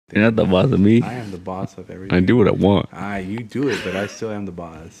You're not the boss of me. I am the boss of everything. I do what I want. You do it, but I still am the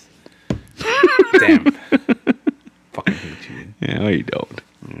boss. Damn. Fucking hate you. Yeah, no, you don't.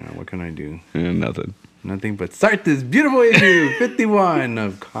 Yeah, what can I do? Yeah, nothing. Nothing but start this beautiful issue 51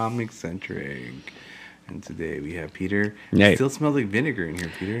 of ComiCentric. And today we have Peter. Yeah. It still smells like vinegar in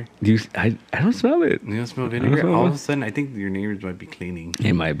here, Peter. I don't smell it. You don't smell vinegar? All of a sudden, I think your neighbors might be cleaning.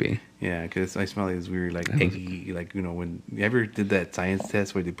 It might be. Yeah, because I smell like this weird, like, eggy, like, you know, when you ever did that science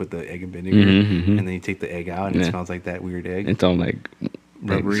test where they put the egg in vinegar and then you take the egg out and it smells like that weird egg? It's all like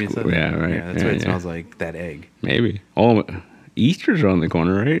rubbery and stuff? Yeah, right. Yeah, that's what it smells like, that egg. Maybe. Oh, Easter's around the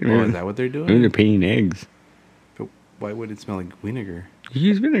corner, right? Oh, is that what they're doing? Maybe they're painting eggs. But why would it smell like vinegar? You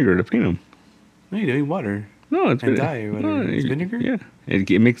use vinegar to paint them. No, you don't. Water. No, it's and dye or whatever. It's vinegar? Yeah.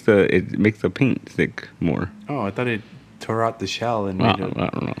 It makes the paint stick more. Oh, I thought it tore out the shell and made it. I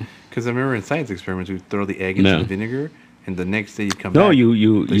don't know. Because I remember in science experiments, we throw the egg into the vinegar, and the next day you come back. No,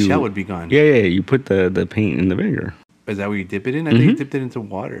 the shell would be gone. Yeah. You put the paint in the vinegar. Is that where you dip it in? I think you dipped it into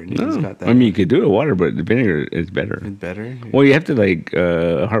water. And you just got that. I mean, you could do it with water, but the vinegar is better. It's better? Yeah. Well, you have to like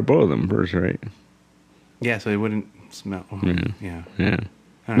hard boil them first, right? Yeah, so it wouldn't smell. Yeah.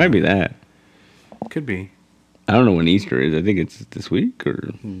 Might be that. Could be. I don't know when Easter is. I think it's this week or.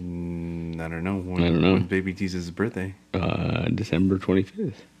 I don't know. I don't know. When's baby Jesus' birthday? December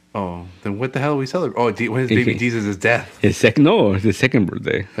 25th. Oh, then what the hell are we celebrating? Oh, when is baby Jesus' death? It's his second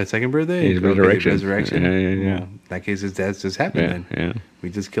birthday. His second birthday? His resurrection. Resurrection. Yeah. Well, in that case, his death just happened then. Yeah. We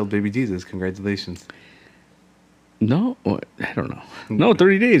just killed baby Jesus. Congratulations. No, I don't know. No,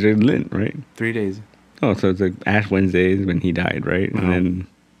 30 days is Lent, right? 3 days. Oh, so it's like Ash Wednesday is when he died, right? And then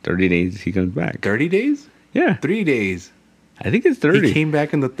 30 days he comes back. 30 days? Yeah. 3 days. I think it's 30. He came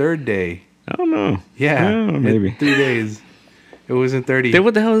back on the third day. I don't know. Yeah. Maybe. 3 days. It wasn't 30. Then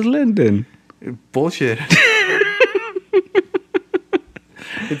what the hell is Lent then? Bullshit.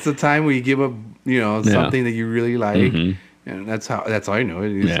 It's the time where you give up, something that you really like. And that's all I know.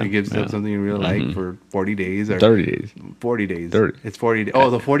 It gives up something you really like for 40 days. Or 30 days. 40 days. 30. It's 40 days. Oh,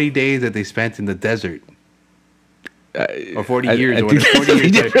 the 40 days that they spent in the desert. Or 40 years. I Or whatever. 40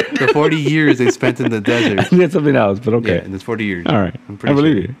 years. The 40 years they spent in the desert. I think that's something else, but okay. Yeah, and it's 40 years. All right. I'm pretty I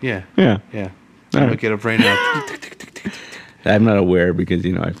believe sure. you. Yeah. All Look it up right now. I'm not aware because,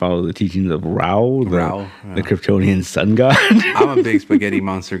 I follow the teachings of Ra, the Kryptonian sun god. I'm a big spaghetti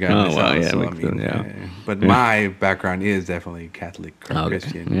monster guy myself. Well, yeah, So, I mean, But my background is definitely Catholic or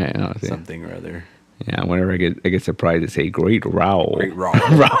Christian. Yeah, something or other. Yeah, whenever I get surprised, they say Great Ra. Great Ra.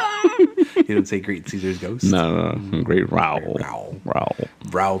 You don't say Great Caesar's ghost? No. Great Ra.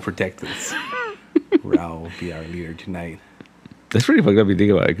 Ra protect us. Ra be our leader tonight. That's pretty fucked up if you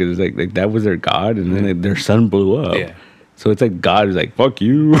think about it, because it's like that was their god, and then their sun blew up. Yeah. So it's like God is like, fuck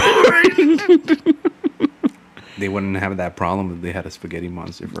you. They wouldn't have that problem if they had a spaghetti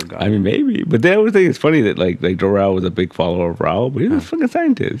monster for a god. I mean, maybe. But they always think it's funny that like Jor-El was a big follower of Ra, but he's a fucking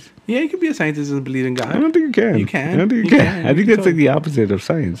scientist. Yeah, you could be a scientist and believe in God. I don't think you can. You can. I don't think you can. I think that's like the opposite of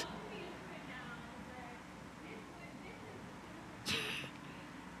science.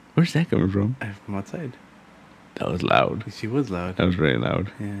 Where's that coming from? From outside. That was loud. She was loud. That was very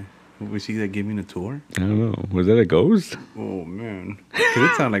loud. Yeah. Was she like giving a tour? I don't know. Was that a ghost? Oh man,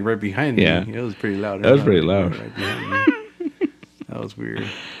 because it sounded like right behind me. Yeah, it was pretty loud. That was pretty loud. Right behind me. That was weird.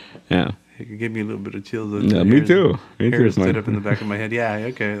 Yeah, it could give me a little bit of chills. Yeah, me too. Me too. Stood up in the back of my head. Yeah,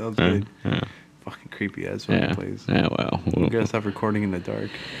 okay, that was good. Yeah. Fucking creepy ass fucking place. Yeah, well, we're gonna stop recording in the dark.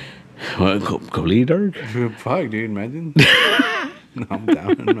 What? Completely dark? Fuck, dude, imagine. No, I'm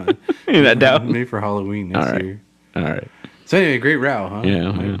down. You're not down? Maybe for Halloween next year. All right. So anyway, great row, huh?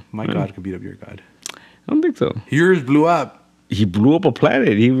 Yeah. My God could beat up your God. I don't think so. Yours blew up. He blew up a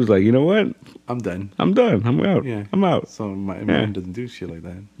planet. He was like, you know what? I'm done. I'm out. Yeah. I'm out. So mine doesn't do shit like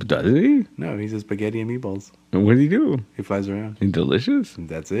that. But does he? No, he's just spaghetti and meatballs. And what does he do? He flies around. He's delicious. And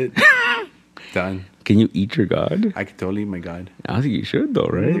that's it. Done. Can you eat your God? I could totally eat my God. I think you should though,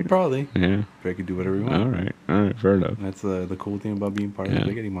 right? Probably. Yeah. But I could do whatever we want. All right. Fair enough. That's the cool thing about being part of the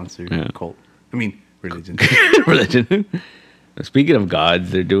spaghetti monster cult. I mean, religion. Religion. Speaking of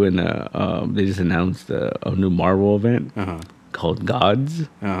gods, they're doing they just announced a new Marvel event called Gods.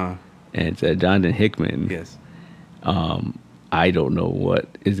 And it's Jonathan Hickman. Yes. I don't know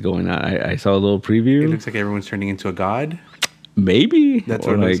what is going on. I saw a little preview. It looks like everyone's turning into a god. Maybe. That's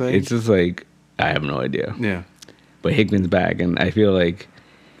what it looks like. It's just like, I have no idea. Yeah. But Hickman's back, and I feel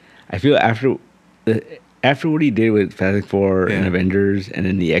after what he did with Fantastic Four and Avengers and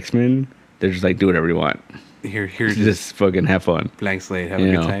then the X-Men, they're just like, do whatever you want. Here's just fucking have fun. Blank slate, have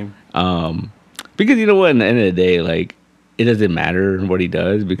a good time. Because you know what, in the end of the day, like, it doesn't matter what he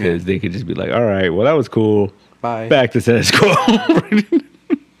does because they could just be like, all right, well, that was cool. Bye. Back to status quo.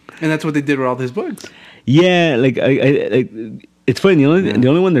 And that's what they did with all his books. Yeah, like it's funny. The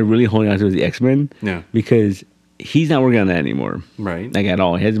only one they're really holding on to is the X-Men. Yeah. Because he's not working on that anymore. Right. Like at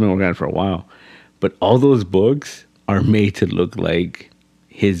all. He hasn't been working on it for a while. But all those books are made to look like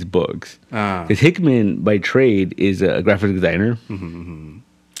his books. Because Hickman, by trade, is a graphic designer,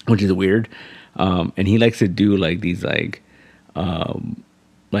 which is weird. And he likes to do like these like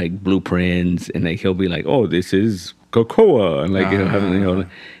blueprints, and like he'll be like, "Oh, this is cocoa," and like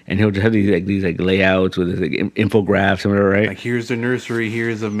and he'll just have these layouts with like infographics and whatever, right? Like here's the nursery,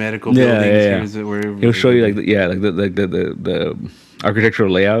 here's the medical buildings, here's wherever. He'll show you the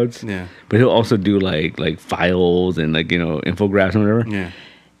architectural layouts. Yeah. But he'll also do like files and like infographics and whatever. Yeah.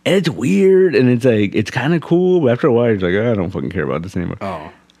 And it's weird, and it's like it's kind of cool, but after a while, you're like, I don't fucking care about this anymore.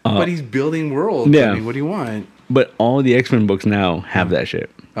 Oh. But he's building worlds. Yeah. I mean, what do you want? But all the X-Men books now have that shit.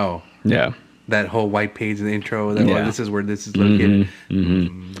 Oh. Yeah. That whole white page in the intro. That this is where this is located.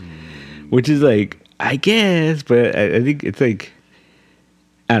 Which is like, I guess, but I think it's like,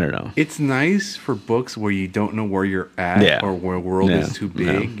 I don't know. It's nice for books where you don't know where you're at or where world is too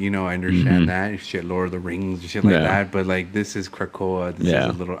big. You know, I understand that. Shit, Lord of the Rings, shit like that. But like, this is Krakoa. This is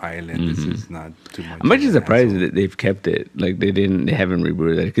a little island. This is not too much. I'm actually surprised that they've kept it. Like, they haven't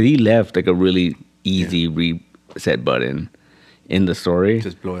rebooted it. Because he left like a really easy reset button in the story.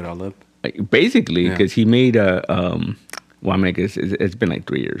 Just blow it all up. Basically, because he made a, well, I mean, I guess it's been like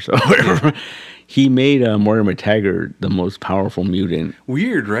 3 years, so whatever. He made Mortimer Taggart the most powerful mutant.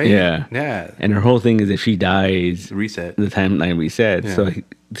 Weird, right? Yeah. Yeah. And her whole thing is if she dies, reset. The timeline resets. Yeah. So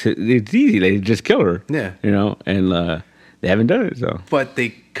it's easy. They just kill her. Yeah. And they haven't done it, so. But they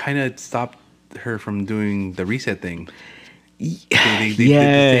kind of stopped her from doing the reset thing. They did the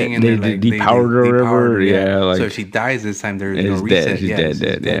thing and they depowered her or whatever. Yeah. Like, so if she dies this time, there's no reset. She's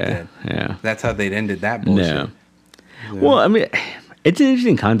dead. Yeah. That's how they'd ended that bullshit. Yeah. Well, I mean, it's an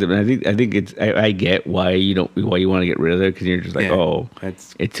interesting concept, and I think it's I get why you want to get rid of it, because you're just like,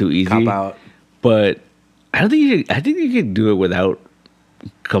 it's too easy. Cop out. But I don't think I think you could do it without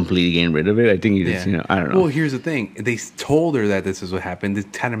completely getting rid of it. I think you just I don't know. Well, here's the thing: they told her that this is what happened. They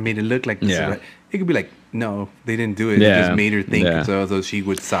kind of made it look like this. Is what, it could be like, no, they didn't do it. They just made her think so she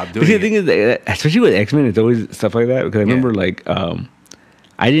would stop doing it. The thing is, especially with X-Men, it's always stuff like that, because I remember like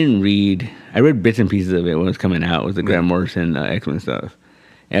I read bits and pieces of it when it was coming out with the Grant Morrison X-Men stuff.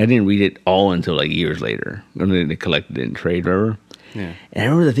 And I didn't read it all until like years later when they collected it in trade, whatever. Yeah. And I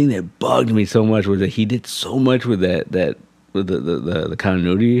remember the thing that bugged me so much was that he did so much with that with the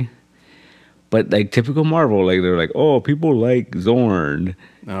continuity. But like typical Marvel, like they're like, oh, people like Zorn.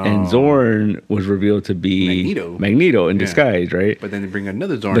 And Zorn was revealed to be Magneto in disguise, right? But then they bring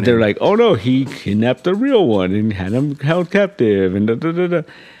another Zorn. But they're like, oh no, he kidnapped the real one and had him held captive and da.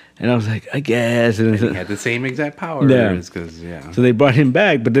 And I was like, I guess. And he had the same exact powers. Yeah. So they brought him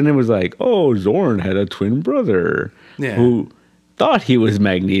back, but then it was like, oh, Zorn had a twin brother who thought he was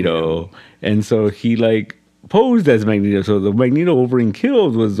Magneto. And so he like posed as Magneto. So the Magneto Wolverine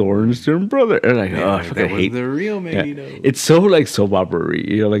killed was Zorn's twin brother. And like, I fucking hate the real Magneto. Yeah. It's so like soap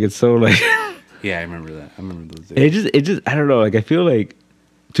opera-y, like it's so like. Yeah, I remember that. I remember those days. It just, I don't know. Like I feel like,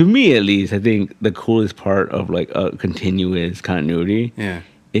 to me at least, I think the coolest part of like a continuous continuity. Yeah.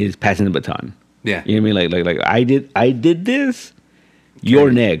 Is passing the baton. Yeah. You know what I mean? Like I did this.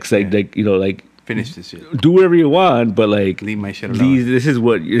 You're next. Like finish this shit. Do whatever you want, but like leave my shit alone. This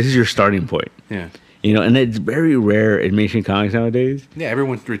is your starting point. Yeah. And it's very rare in mainstream comics nowadays. Yeah,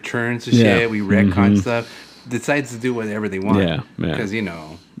 everyone returns to shit. We retcon stuff. Decides to do whatever they want. Yeah. Because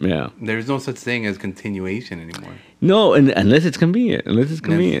there's no such thing as continuation anymore. No, and unless it's convenient.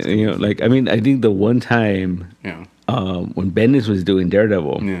 Like I mean, I think the one time. Yeah. When Bendis was doing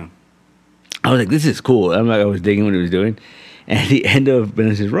Daredevil, I was like, "This is cool." I was digging what he was doing, and at the end of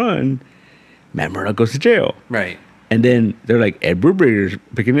Bendis' run, Matt Murdock goes to jail, right? And then they're like, Ed Brubaker's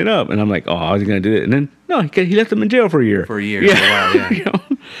picking it up, and I'm like, "Oh, how's he gonna do it?" And then no, he left him in jail for a year. Yeah.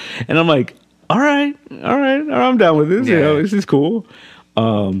 And I'm like, "All right, I'm down with this. This is cool."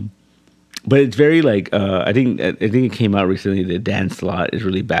 But it's very like I think it came out recently that Dan Slott is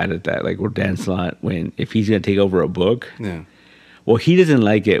really bad at that. Like where Dan Slott, if he's gonna take over a book, well, he doesn't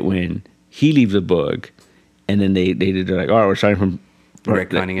like it when he leaves a book, and then they're like, all right, we're starting from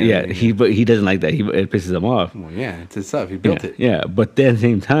retconning it. But he doesn't like that. It pisses him off. Well, it's his stuff. He built it. Yeah, but then at the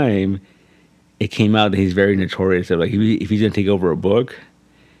same time, it came out that he's very notorious. Of like if he's gonna take over a book,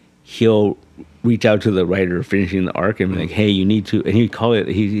 he'll reach out to the writer finishing the arc and be like, hey, you need to, and he'd call it.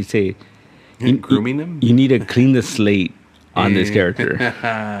 He'd say. Grooming them? You need to clean the slate on this character.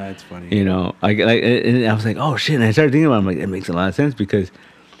 That's funny. And I was like, oh shit. And I started thinking about it. I'm like, it makes a lot of sense because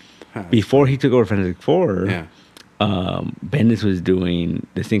before he took over Fantastic Four, Bendis was doing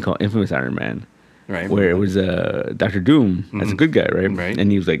this thing called Infamous Iron Man. Right. Where it was Dr. Doom as a good guy, right? Right.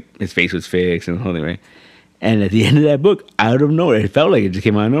 And he was like, his face was fixed and the whole thing, right? And at the end of that book, out of nowhere, it felt like it just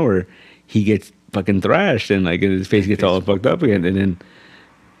came out of nowhere, he gets fucking thrashed and like his face gets all fucked up again. And then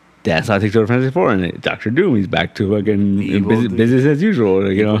that's how it takes over Fantastic Four. And Dr. Doom, he's back to fucking business as usual.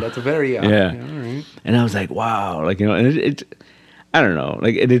 Like, you know? That's a very, yeah. All right. And I was like, wow. Like, you know, and it's I don't know.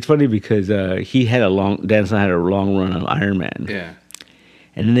 Like, it's funny because Dan Slott had a long run on Iron Man. Yeah.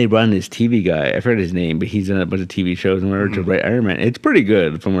 And then they brought in this TV guy. I forgot his name, but he's done a bunch of TV shows and whatever to write Iron Man. It's pretty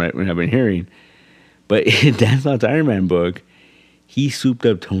good from what I've been hearing. But in Dan Slott's Iron Man book, he souped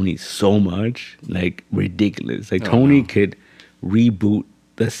up Tony so much, like ridiculous. Like Tony could reboot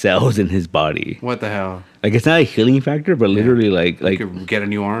the cells in his body. What the hell? Like it's not a healing factor, but literally like he could get a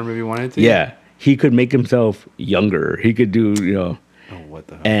new arm if he wanted to. Yeah, he could make himself younger. He could do Oh, what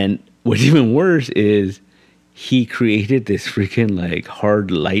the hell? And what's even worse is he created this freaking like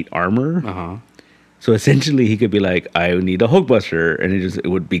hard light armor. Uh-huh. So essentially he could be like, I need a Hulkbuster, and it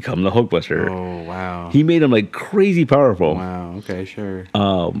would become the Hulkbuster. Oh wow. He made him like crazy powerful. Wow, okay, sure.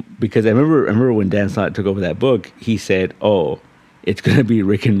 Because I remember when Dan Slott took over that book, he said, oh, it's gonna be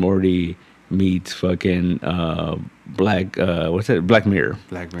Rick and Morty meets fucking Black Mirror. Black Mirror,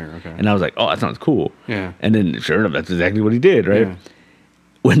 okay. And I was like, oh, that sounds cool. Yeah. And then sure enough, that's exactly what he did, right? Yeah.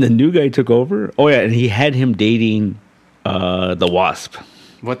 When the new guy took over, and he had him dating the Wasp.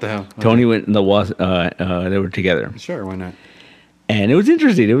 What the hell? Okay. Tony went and the Wasp. They were together. Sure, why not? And it was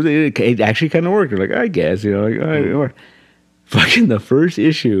interesting. It actually kind of worked. Like I guess it worked. Fucking the first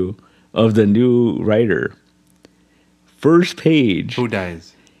issue of the new writer. First page. Who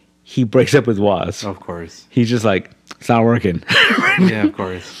dies? He breaks up with Wasp. Of course. He's just like, it's not working. Yeah, of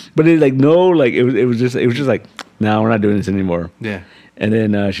course. But it was just like, no, we're not doing this anymore. Yeah. And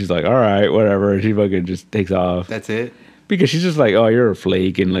then she's like, all right, whatever. And she fucking just takes off. That's it? Because she's just like, oh, you're a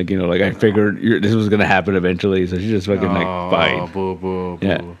flake. And like, you know, like I figured this was going to happen eventually. So she just fucking bye. Oh, boo, boo, boo.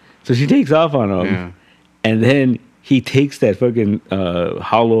 Yeah. So she takes off on him. Yeah. And then he takes that fucking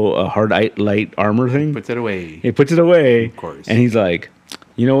hollow hard light armor thing. Puts it away. He puts it away. Of course. And he's like,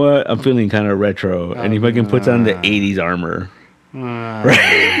 you know what? I'm feeling kind of retro. And he fucking puts on the 80s armor.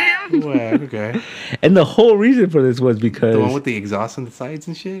 Right? Well, okay. And the whole reason for this was because... The one with the exhaust on the sides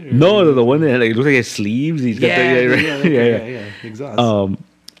and shit? Or? No, the one that like, looks like his sleeves. He's got yeah, exhaust.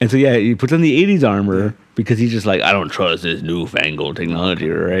 And so, he puts on the 80s armor because he's just like, I don't trust this newfangled technology,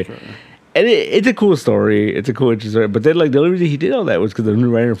 right? Sure. And it's a cool story. It's a cool, interesting story. But then, like, the only reason he did all that was because the new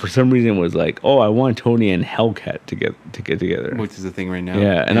writer, for some reason, was like, oh, I want Tony and Hellcat to get together. Which is the thing right now.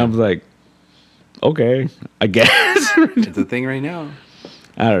 Yeah, and I was like, okay, I guess. It's a thing right now.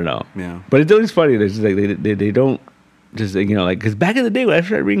 I don't know. Yeah. But it's always funny. It's just like they don't just, you know, like, because back in the day when I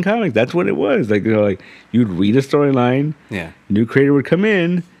started reading comics, that's what it was. Like, you know, like, you'd read a storyline. Yeah. New creator would come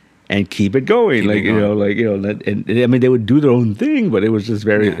in and keep it going. And I mean, they would do their own thing, but it was just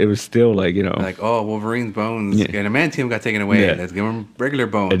it was still like, you know. Like, oh, Wolverine's bones and adamantium got taken away. Yeah. Let's give him regular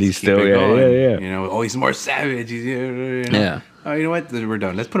bones. And he's still, yeah. You know, oh, he's more savage. He's, you know. Yeah. Oh, you know what? We're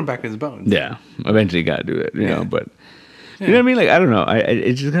done. Let's put him back in his bones. Yeah. Eventually you got to do it, you know, but. You know what I mean? Like, I don't know.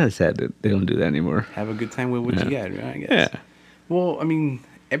 It's just kind of sad that they don't do that anymore. Have a good time with what you get, right? I guess. Yeah. Well, I mean,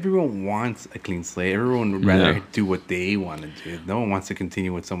 everyone wants a clean slate. Everyone would rather do what they want to do. No one wants to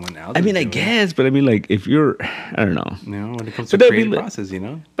continue with someone else. I mean, I guess, but I mean, like, if you're, I don't know. You know, when it comes to the creative process, you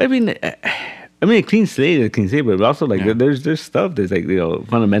know? But I mean, a clean slate is a clean slate, but also, like, there's stuff that's, like, you know,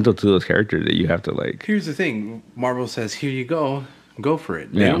 fundamental to those characters that you have to, like. Here's the thing. Marvel says, here you go. Go for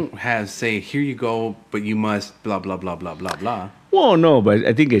it. They don't say, here you go, but you must blah, blah, blah, blah, blah, blah. Well, no, but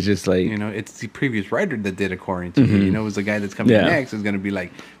I think it's just like... You know, it's the previous writer that did according to you. You know, it was the guy that's coming next is going to be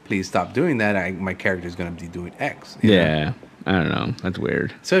like, please stop doing that. My character's going to be doing X. You know? I don't know. That's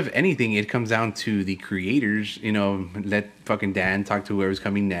weird. So if anything, it comes down to the creators, you know, let fucking Dan talk to whoever's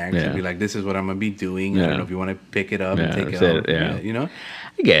coming next and be like, this is what I'm going to be doing. I don't know if you want to pick it up and take it up. Yeah. You know?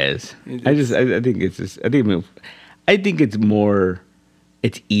 I guess. I think it's just... I think it's more...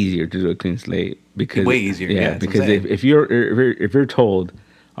 It's easier to do a clean slate because way easier. Yeah, because if you're told,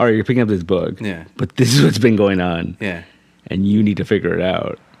 all right, you're picking up this book, but this is what's been going on, and you need to figure it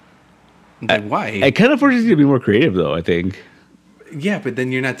out. Like, why? It kind of forces you to be more creative, though. I think. Yeah, but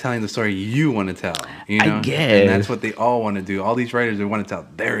then you're not telling the story you want to tell. You know, I guess, and that's what they all want to do. All these writers, they want to tell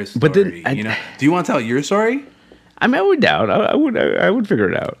their story. But then, you know, do you want to tell your story? I mean, I would doubt. I would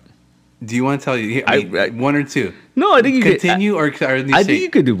figure it out. Do you want to tell you one or two? No, I think you continue could, or start a new slate? I think you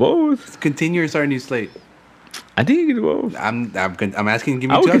could do both. Continue or start a new slate. I think you can do both. I'm asking. Give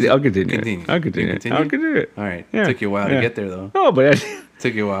me I'll two. I'll continue. I'll continue it. All right. Yeah. Took you a while to get there, though. No, but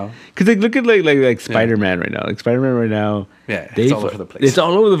took you a while. Because like look at like Spider-Man right now. Like Spider-Man right now. Yeah, it's all over the place. It's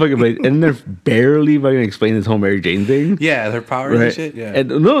all over the fucking place, and they're barely fucking explaining this whole Mary Jane thing. Yeah, their powers and shit. Yeah. And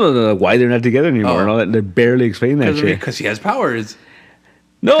no, why they're not together anymore and all that. They're barely explaining that shit. Because she has powers.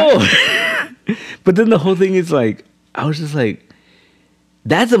 No. But then the whole thing is like, I was just like,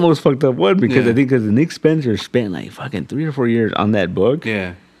 that's the most fucked up one because I think because Nick Spencer spent like fucking 3 or 4 years on that book.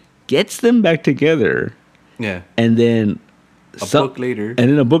 Yeah. Gets them back together. Yeah. And then a book later,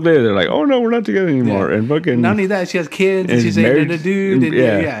 they're like, "Oh no, we're not together anymore." Yeah. And fucking not only that, she has kids, and she's married a dude.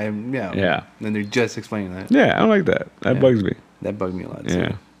 And yeah. And they're just explaining that. Yeah, I don't like that. That bugs me. That bugged me a lot.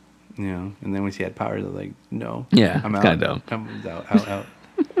 Yeah, you know. And then when she had powers, I was like, "No, I'm out." Kind of dumb. I'm out.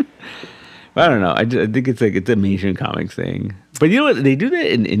 I don't know. I think it's like it's a mainstream comics thing. But you know what? They do that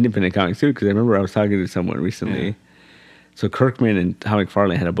in independent comics too. Because I remember I was talking to someone recently. Yeah. So Kirkman and Tom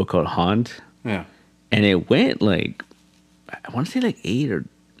McFarlane had a book called Haunt. Yeah. And it went like, I want to say like 8 or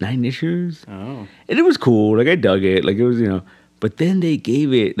 9 issues. Oh. And it was cool. Like I dug it. Like it was, you know. But then they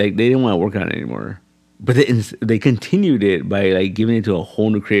gave it, like they didn't want to work on it anymore. But they continued it by like giving it to a whole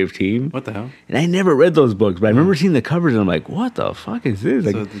new creative team. What the hell? And I never read those books, but I remember seeing the covers and I'm like, what the fuck is this?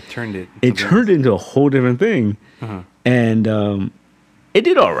 Like, so they turned it. It turned into a whole different thing. Uh-huh. And it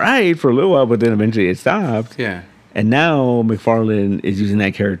did all right for a little while, but then eventually it stopped. Yeah. And now McFarlane is using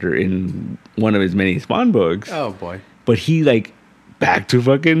that character in one of his many Spawn books. Oh boy! But he like back to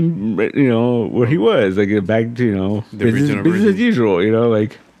fucking where he was, like back to business as usual.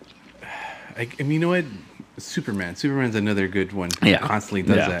 Like. I mean, you know what? Superman's another good one. He constantly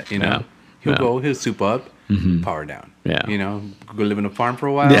does that. He'll soup up, power down. Yeah. Go live in a farm for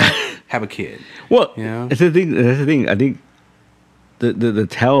a while. Have a kid. Well, that's the thing. I think the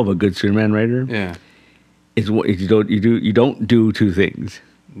tell of a good Superman writer. Yeah. Is what you don't do 2 things.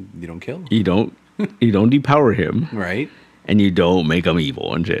 You don't kill. You don't depower him. Right. And you don't make him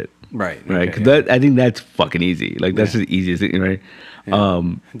evil and shit. Right. Right. Because I think that's fucking easy. Like that's the easiest thing, right? Yeah.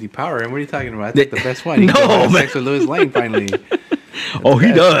 Depower him. What are you talking about? That's the best one. No, man. Sex with Lois Lane finally.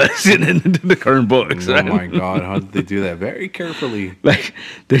 He does in the current books. Oh my god! How did they do that? Very carefully. Like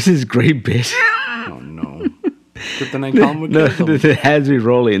there's this great bit. Oh no. Kryptonite column would kill them. It has me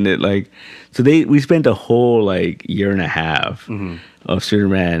rolling it like. So we spent a whole like year and a half of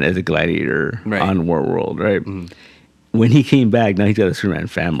Superman as a gladiator on Warworld, right? Mm-hmm. When he came back, now he's got a Superman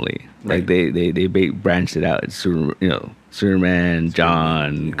family. Right. Like they branched it out. It's Superman,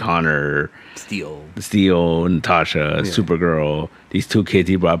 John, Connor, Steel, Natasha, Supergirl. These 2 kids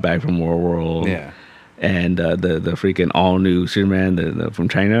he brought back from Warworld. Yeah. And the freaking all new Superman from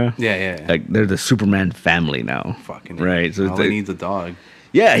China. Yeah. Like they're the Superman family now. Fucking right. So all he needs a dog.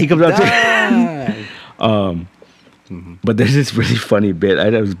 Yeah, he comes out to But there's this really funny bit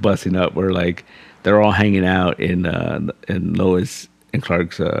I was busting up where like they're all hanging out in Lois and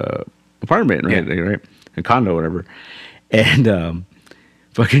Clark's apartment, right? Yeah. Right? A condo, whatever. And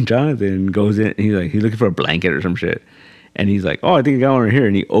fucking Jonathan goes in. And he's looking for a blanket or some shit. And he's like, "Oh, I think I got one right here."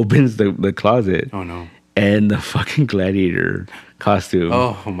 And he opens the closet. Oh no! And the fucking gladiator costume.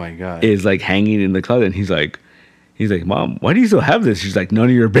 Oh my god! Is like hanging in the closet. And he's like, "Mom, why do you still have this?" She's like, "None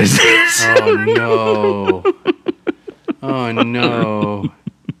of your business." Oh no! Oh no!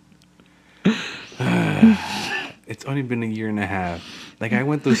 It's only been a year and a half. Like I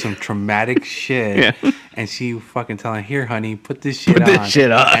went through some traumatic shit, and she fucking telling, "Here, honey, put this shit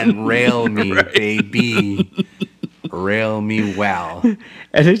on and rail me, baby, rail me well."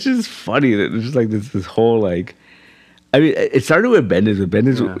 And it's just funny that there's just like this whole like. I mean, it started with Bendis. But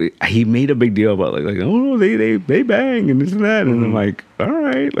Bendis, he made a big deal about like oh they bang and this and that, and I'm like, all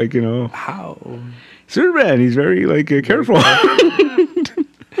right, like how Superman, he's very like careful.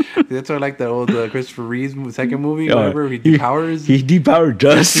 That's why I like the old Christopher Reeve's second movie, whatever. He depowers. He depowered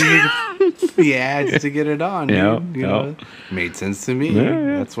just. Just to get it on. Made sense to me.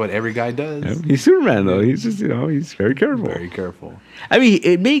 Yeah. That's what every guy does. Yeah. He's Superman though. He's just he's very careful. Very careful. I mean,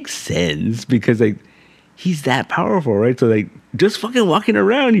 it makes sense because like he's that powerful, right? So like just fucking walking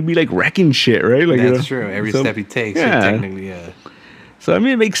around, he'd be like wrecking shit, right? Like that's true. Every step he takes, technically, So I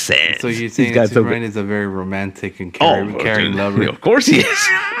mean, it makes sense. So you're saying that Superman is a very romantic and caring lover? Of course he is.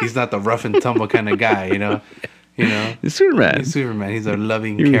 He's not the rough and tumble kind of guy, He's Superman. He's a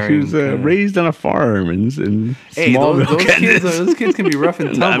loving, caring. He was raised on a farm and hey, those kids can be rough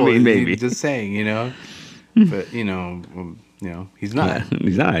and tumble. I mean, maybe. Just saying, But he's not.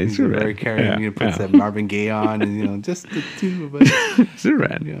 He's not. He's Superman. Very caring. Puts that Marvin Gaye on, and just the two of us.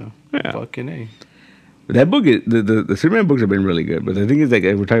 Superman. Fucking A. That book, the Superman books have been really good. But the thing is, like,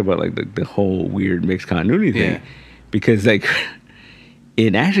 we're talking about like the whole weird mixed continuity thing, because like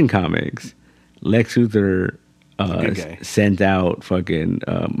in Action Comics, Lex Luthor sent out fucking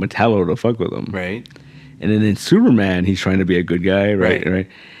Metallo to fuck with him, right? And then in Superman, he's trying to be a good guy, right?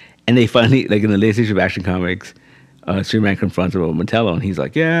 And they finally, like in the latest issue of Action Comics, Superman confronts him with Metallo, and he's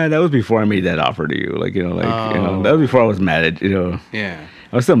like, "Yeah, that was before I made that offer to you. Like, that was before I was mad at Yeah,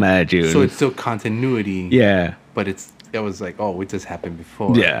 I was still mad at you." So it's still continuity. Yeah, but it was like, oh, it just happened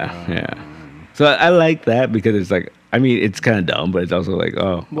before. Yeah. So I like that because it's like, I mean, it's kind of dumb, but it's also like,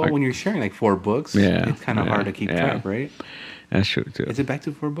 oh. Well, when you're sharing like 4 books, it's kind of hard to keep track, right? That's true too. Is it back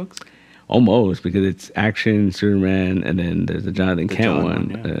to 4 books? Almost, because it's Action, Superman, and then there's the Jonathan Kent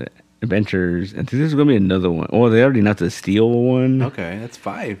one, Adventures, and there's going to be another one. Oh, they already announced the Steel one. Okay, that's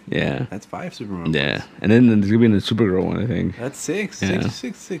 5. Yeah. That's 5 Superman books. And then there's going to be the Supergirl one, I think. That's 6. Yeah.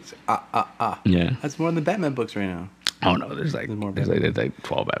 6. Yeah. That's more than Batman books right now. Oh, no, there's like 12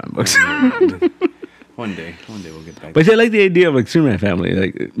 Batman books. One day we'll get back. But I like the idea of like Superman family.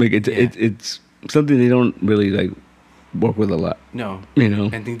 Like it's something they don't really like work with a lot. No,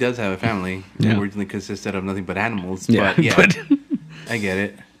 and he does have a family. Originally consisted of nothing but animals. Yeah, but I get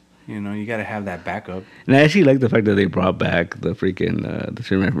it. You got to have that backup. And I actually like the fact that they brought back the freaking the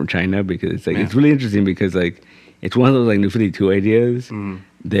Superman from China, because it's like it's really interesting, because like it's one of those like New 52 ideas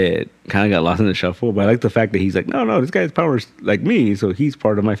that kind of got lost in the shuffle. But I like the fact that he's like, no, this guy's powers like me, so he's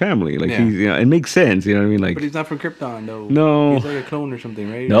part of my family. Like he's, it makes sense. You know what I mean? Like, but he's not from Krypton, though. No, he's like a clone or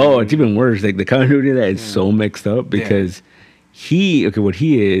something, right? No, it's even worse. Like the continuity of that is so mixed up, because what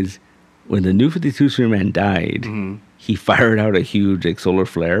he is, when the New 52 Superman died, he fired out a huge like solar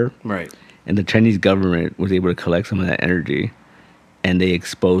flare, right? And the Chinese government was able to collect some of that energy, and they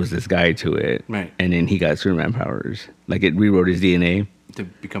exposed this guy to it, right? And then he got Superman powers. Like it rewrote his DNA to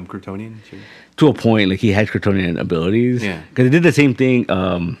become Kryptonian. Sure. To a point, like he had Kryptonian abilities. Yeah, because it did the same thing.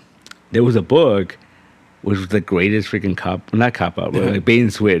 There was a book which was the greatest freaking not cop out, but like bait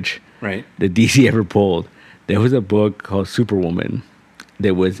and switch, right? That DC ever pulled. There was a book called Superwoman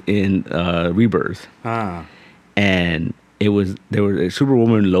that was in Rebirth. And there was a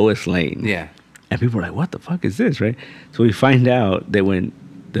Superwoman Lois Lane. Yeah. And people were like, what the fuck is this, right? So we find out that when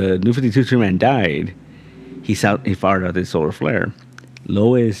the New 52 Superman died, he fired out this solar flare.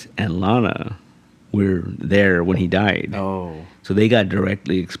 Lois and Lana were there when he died. Oh. So they got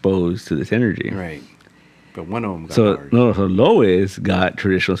directly exposed to this energy. Right. But one of them got powers. So Lois got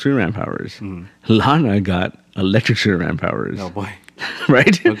traditional Superman powers. Lana got electric Superman powers. Oh, boy.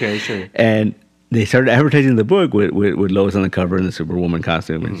 Right? Okay, sure. And they started advertising the book with Lois on the cover in the Superwoman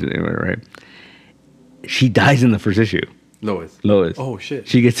costume, right? She dies in the first issue. Lois. Oh, shit.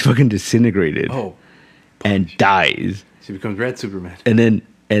 She gets fucking disintegrated. Oh. And dies. She becomes Red Superman. And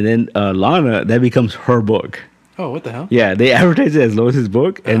then Lana, that becomes her book. Oh, what the hell? Yeah, they advertised it as Lois's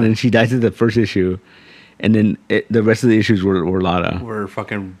book, and then she dies in the first issue. And then the rest of the issues were Lana. Were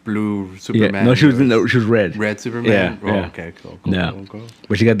fucking blue Superman. Yeah. No, she was red. Red Superman? Yeah. Okay, cool. Cool.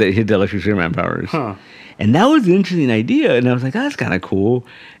 But she hit the electric Superman powers. Huh. And that was an interesting idea. And I was like, that's kind of cool.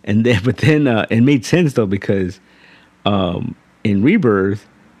 But then it made sense, though, because in Rebirth,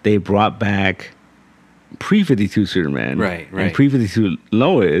 they brought back pre-52 Superman. Right. And pre-52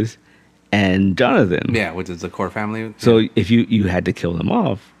 Lois and Jonathan. Yeah, which is the core family. So if you had to kill them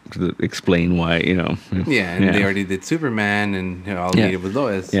off to explain why, Yeah, and they already did Superman, and all needed was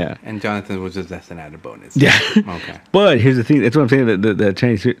Lois. Yeah. And Jonathan was just an added bonus. Yeah. Okay. But here's the thing. That's what I'm saying. The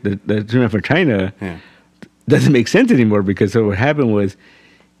Chinese, the Superman from China doesn't make sense anymore, because so what happened was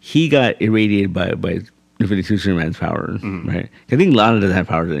he got irradiated by New 52 Superman's powers, right? I think Lana doesn't have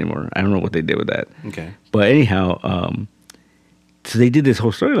powers anymore. I don't know what they did with that. Okay. But anyhow, so they did this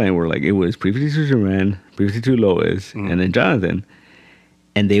whole storyline where like it was pre-52 Superman, pre-52 Lois, and then Jonathan.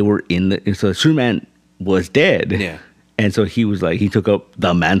 And they were so Superman was dead. Yeah. And so he was like, he took up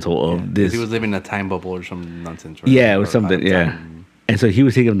the mantle of this. He was living in a time bubble or some nonsense, right? Yeah, it was something, And so he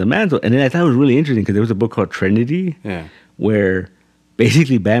was taking up the mantle. And then I thought it was really interesting, because there was a book called Trinity. Yeah. Where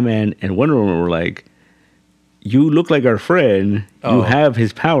basically Batman and Wonder Woman were like, you look like our friend, you have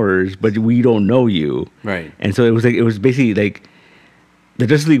his powers, but we don't know you. Right. And so it was basically like, the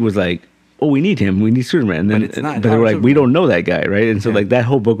Justice League was like, oh, we need him. We need Superman. And then, but it's not. But they were like, Superman. We don't know that guy, right? And so like that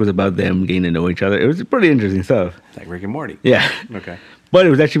whole book was about them getting to know each other. It was pretty interesting stuff. Like Rick and Morty. Yeah. Okay. But it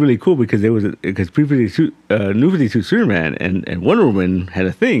was actually really cool, because New 52 Superman and Wonder Woman had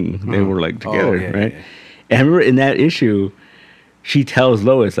a thing. They were like together, right? Yeah. And I remember in that issue, she tells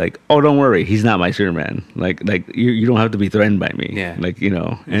Lois like, "Oh, don't worry, he's not my Superman. Like you don't have to be threatened by me. Yeah. Like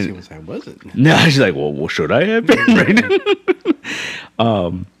And she was like, "Was it?" No, she's like, "Well, should I have been?"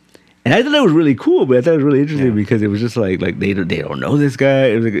 Right. And I thought that was really cool, but I thought it was really interesting because it was just like they don't know this guy.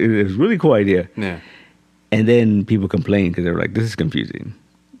 It was a really cool idea. Yeah. And then people complained because they were like, "This is confusing."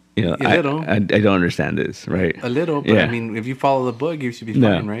 You know, I don't understand this, right? A little, but I mean, if you follow the book, you should be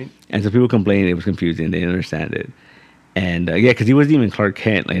fine, right? And so people complained it was confusing. They didn't understand it. And because he wasn't even Clark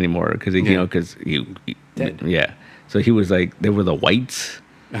Kent anymore, because you know, because he dead. Yeah. So he was like, they were the whites,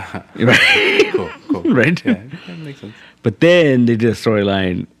 right? Cool. Right? Yeah, that makes sense. But then they did a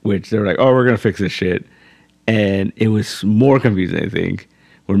storyline which they were like, "Oh, we're gonna fix this shit," and it was more confusing, I think.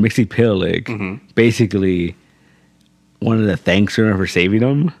 Where Mixie Pillick basically wanted to thank her for saving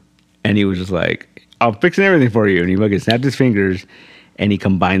him, and he was just like, "I'm fixing everything for you," and he fucking snapped his fingers, and he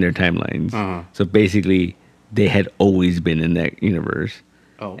combined their timelines. So basically, they had always been in that universe,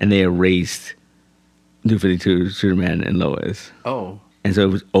 and they erased New 52, Superman, and Lois. Oh. And so it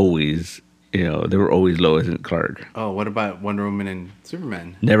was always, you know, they were always Lois and Clark. Oh, what about Wonder Woman and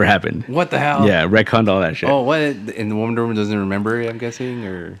Superman? Never happened. What the hell? Yeah, retconned all that shit. Oh, what? And Wonder Woman doesn't remember it, I'm guessing?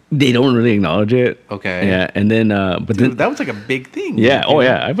 Or they don't really acknowledge it. Okay. Yeah, and then, but dude, then, that was like a big thing. Yeah,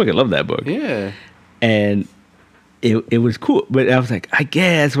 yeah, I fucking love that book. Yeah. And it was cool, but I was like, I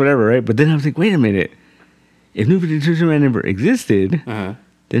guess, whatever, right? But then I was like, wait a minute. If New 52 Superman never existed,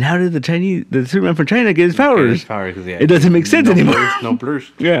 then how did the Superman from China get his powers? It doesn't make sense anymore. No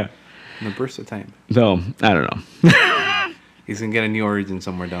blurs. Yeah. No burst of time. So, I don't know. He's going to get a new origin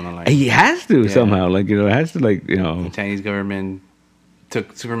somewhere down the line. He has to somehow. Like, you know, it has to, like, you know. The Chinese government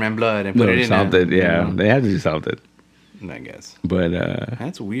took Superman blood and put it in something. there. Yeah, they had to do something. I guess. But,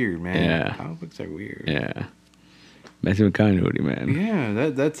 that's weird, man. Yeah. Comic books are weird. Yeah. Messing with continuity, man. Yeah,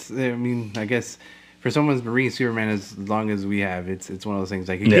 that's, I mean, I guess... For someone's reading Superman as long as we have, it's one of those things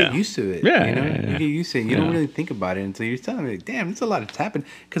like you get used to it. Yeah, you know, you get used to it. You don't really think about it until you're telling me, like, "Damn, there's a lot that's happened."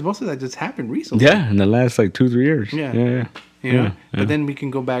 Because most of that just happened recently. Yeah, in the last like 2-3 years. Yeah. You know, but then we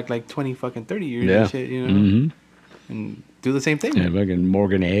can go back like 20 fucking 30 years and shit. You know, and do the same thing. Yeah, fucking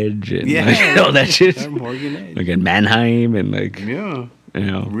Morgan Edge and like, all that shit. Morgan Edge. Like in Mannheim and like you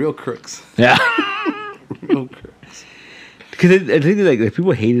know, real crooks. Yeah, real crooks. Because I think like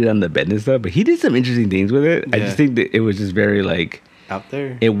people hated on the Bendis stuff, but he did some interesting things with it. Yeah. I just think that it was just very like out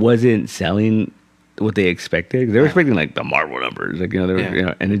there. It wasn't selling what they expected. They were expecting like the Marvel numbers, like, you know, they were, you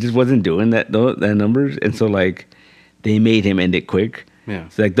know, and it just wasn't doing that numbers. And so like they made him end it quick. Yeah.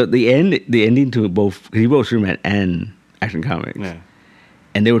 So like the ending to both, he wrote Superman and Action Comics. Yeah.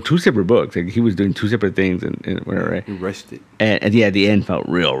 And they were two separate books. Like he was doing two separate things and whatever. Right? He rushed it. And yeah, the end felt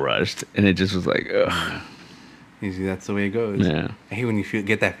real rushed, and it just was like, ugh. Usually that's the way it goes. Yeah. I hate when you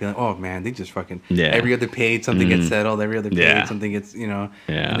get that feeling. Oh man, they just fucking every other page something gets settled. Every other page something gets, you know.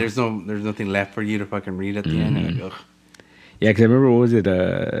 Yeah. And there's nothing left for you to fucking read at the end. And like, ugh. Yeah, because I remember, what was it?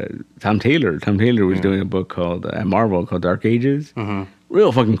 Tom Taylor. Tom Taylor was doing a book called at Marvel called Dark Ages.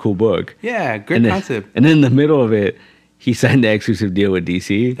 Real fucking cool book. Yeah, great concept. And then in the middle of it, he signed the exclusive deal with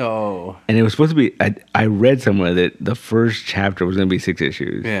DC. Oh. And it was supposed to be. I read somewhere that the first chapter was going to be 6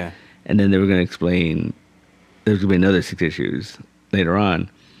 issues. Yeah. And then they were going to explain. There's going to be another 6 issues later on.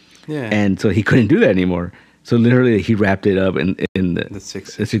 Yeah. And so he couldn't do that anymore. So literally he wrapped it up in the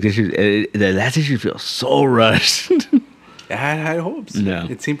 6 issues. The last issue feels so rushed. I had hopes. Yeah.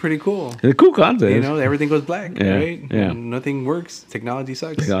 It seemed pretty cool. It's a cool concept. You know, everything goes black, right? Yeah. And nothing works. Technology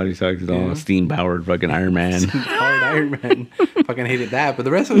sucks. It's all steam-powered fucking Iron Man. Steam-powered Iron Man. Fucking hated that, but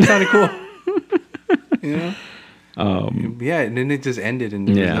the rest of it sounded cool. You know? Yeah, and then it just ended, and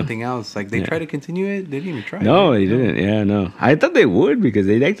there was nothing else. Like they tried to continue it, they didn't even try. No, they didn't. Yeah, no. I thought they would, because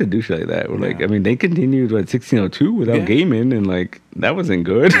they like to do shit like that. Like, I mean, they continued 1602 without Gaiman, and like that wasn't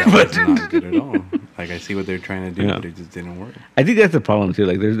good. That was not good at all. Like I see what they're trying to do, but it just didn't work. I think that's the problem too.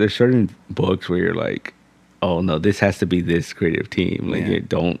 Like there's certain books where you're like, oh no, this has to be this creative team. Like you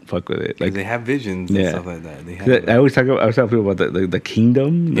don't fuck with it. Like they have visions and stuff like that. I always tell people about the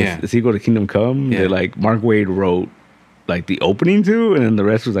Kingdom, the sequel to Kingdom Come. That like Mark Waid wrote like the opening to, and then the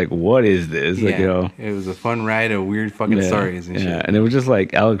rest was like, what is this? Like, you know, it was a fun ride of weird fucking stories and shit. Yeah, and it was just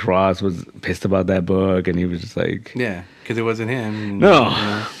like Alex Ross was pissed about that book, and he was just like, because it wasn't him. No, you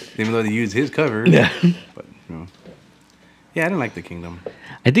know, even though they used his cover. Yeah, but you know, I didn't like the Kingdom.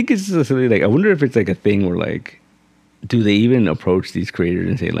 I think it's just really like, I wonder if it's like a thing where like, do they even approach these creators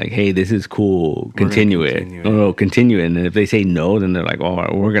and say like, hey, this is cool, continue it. No, continue it. And if they say no, then they're like,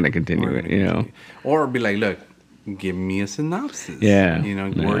 oh, we're gonna continue it. You know, or be like, look, give me a synopsis. Yeah. You know,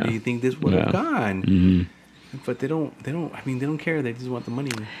 where do you think this would have gone? But they don't. I mean, they don't care. They just want the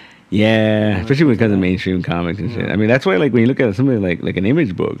money. Yeah, especially when it comes to mainstream comics and shit. I mean, that's why like when you look at something like an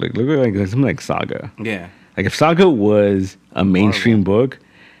Image book, like look at like something like Saga. Yeah. Like if Saga was a mainstream book,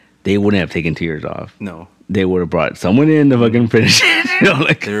 they wouldn't have taken 2 years off. No. they would have brought someone in to fucking finish it. You know,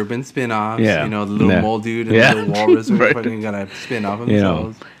 like there have been spin-offs. Yeah. You know, the little mole dude and the little walrus are fucking gonna spin off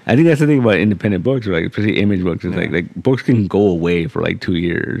themselves. You know, I think that's the thing about independent books, or like especially image books. Is like books can go away for like 2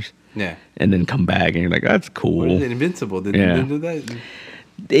 years. Yeah. And then come back, and you're like, that's cool. What is it, Invincible? Did they do that?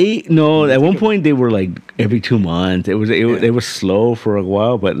 At one point they were like every 2 months. It was slow for a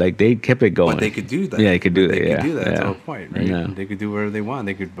while, but like they kept it going. But they could do that. Yeah, they could do that. They could do that. Yeah. That's the whole point, right? Yeah. They could do whatever they want.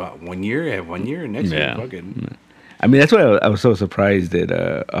 They could have 1 year, next year, fucking. I mean, that's why I was so surprised that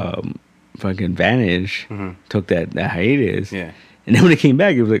fucking Vanish took that hiatus. Yeah. And then when it came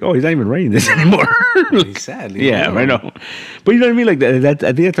back, it was like, oh, he's not even writing this anymore. He's sad. Yeah, I know. But you know what I mean? Like that,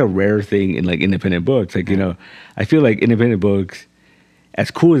 I think that's a rare thing in like independent books. Like, you know, I feel like independent books,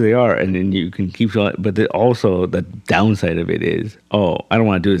 as cool as they are, and then you can keep going, but also the downside of it is, oh, I don't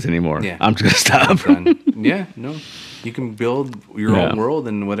want to do this anymore. Yeah. I'm just gonna stop. Yeah, no. You can build your own world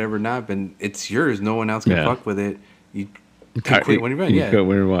and whatever not, but it's yours. No one else can fuck with it. You can quit when you're ready. You quit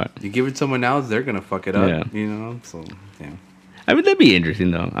when you want. You give it to someone else, they're gonna fuck it up. You know, so yeah. I mean, that'd be interesting,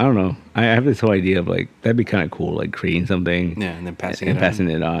 though. I don't know. I have this whole idea of, like, that'd be kind of cool, like, creating something. Yeah, and then passing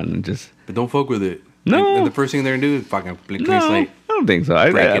it on. And just... But don't fuck with it. No. And the first thing they're going to do is fucking clean slate. I don't think so.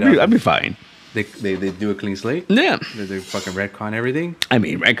 I'd be fine. They do a clean slate? Yeah. They fucking retcon everything? I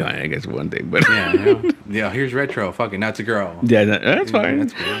mean, retcon, I guess, one thing, but... Yeah, here's retro. Fucking, now it's a girl. Yeah, that's fine.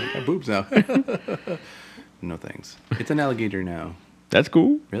 That's cool. I got boobs now. No thanks. It's an alligator now. That's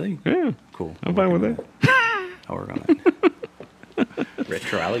cool. Really? Yeah. Cool. I'm fine with that. I'll work on that.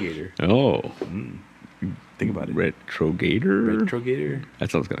 Retro alligator. Oh. Think about it. Retro gator? Retro gator. That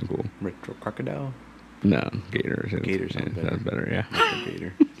sounds kind of cool. Retro crocodile. No, gator. Gator sounds better. Sounds better, yeah. Retro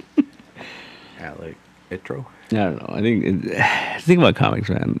gator. Retro. I don't know. I think about comics,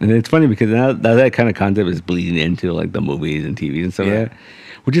 man. And it's funny because now that kind of concept is bleeding into like the movies and TV and stuff like that.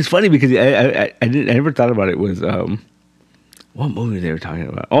 Which is funny because I never thought about it was what movie they were talking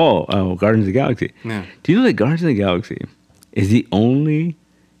about? Oh, Guardians of the Galaxy. Yeah. Do you know that Guardians of the Galaxy is the only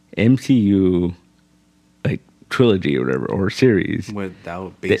MCU like trilogy or whatever or series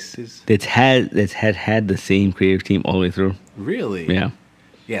without bases that's had the same creative team all the way through? Really? Yeah.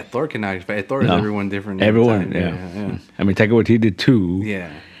 Yeah, Thor cannot. Thor is everyone different. Everyone, yeah. I mean, Taika Waititi did 2.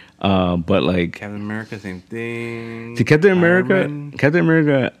 Yeah. But like Captain America, same thing. See, Captain America,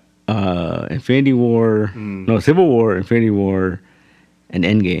 Infinity War, Civil War, Infinity War, and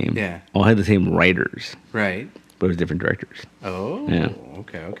Endgame. Yeah. All had the same writers. Right. But it was different directors. Oh. Yeah.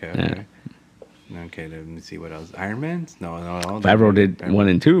 Okay. Okay, let me see what else. Iron Man? No. Favreau did 1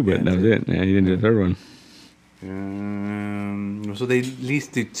 and 2, but that was it. Yeah, he didn't do the third one. So they at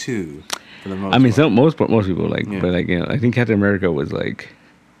least did 2 for the most. I mean, most people like, but like I think Captain America was like,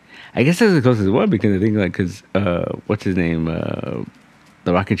 I guess that's the closest one because I think like because what's his name, the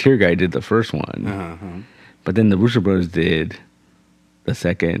Rocketeer guy did the first one, but then the Russo brothers did the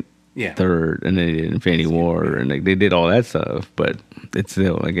second, third, and then they did Infinity War, and like they did all that stuff, but it's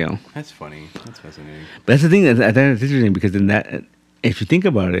still like That's funny. That's fascinating. But that's the thing that I think it's interesting because then that if you think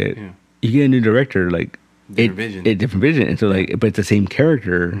about it, you get a new director like. Different vision. And so like, but it's the same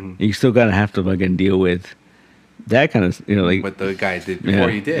character. You still gotta have to fucking deal with that kind of, like what the guy did before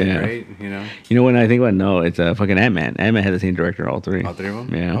you did, right? You know when I think about it's fucking Ant-Man. Ant-Man had the same director all 3. All 3 of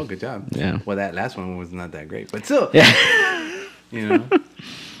them. Yeah. Oh, good job. Yeah. Well, that last one was not that great, but still. Yeah.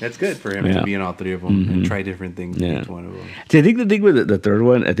 That's good for him to be in all 3 of them and try different things in each one of them. See, I think the thing with the third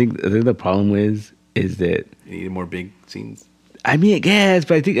one, I think the problem is that you needed more big scenes. I mean, I guess,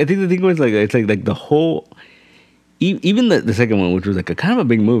 but I think the thing was like it's like the whole. Even the second one, which was like a kind of a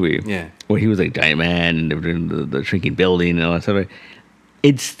big movie, where he was like Giant Man and they were doing the shrinking building and all that stuff.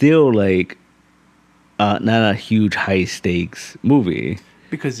 It's still like not a huge high stakes movie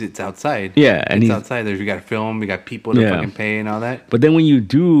because it's outside. Yeah, and it's outside. You got film, you got people to fucking pay and all that. But then when you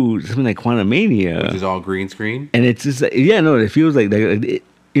do something like Quantum Mania, which is all green screen, and it's just it feels like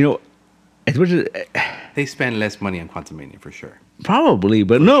as much as they spend less money on Quantum Mania for sure. Probably,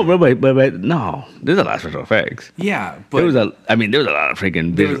 but no, but no. There's a lot of special effects. Yeah, but there was a lot of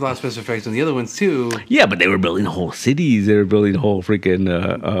freaking. There was a lot of special effects on the other ones too. Yeah, but they were building whole cities. They were building whole freaking.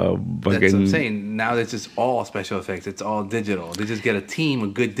 That's what I'm saying. Now it's just all special effects. It's all digital. They just get a team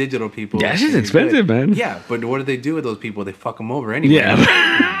of good digital people. Yeah, it's just expensive, man. Yeah, but what do they do with those people? They fuck them over anyway.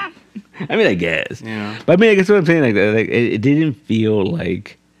 Yeah. I mean, I guess. Yeah. But I mean, I guess what I'm saying, like it didn't feel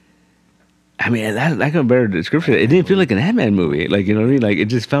like. I mean, that's a better description. It didn't feel like an Ant-Man movie. Like, you know what I mean? Like, it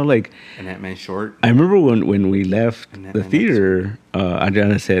just felt like... An Ant-Man short? I remember when we left the theater,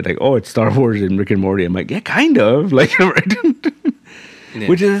 Adriana said, like, oh, it's Star Wars and Rick and Morty. I'm like, yeah, kind of. Like, yeah.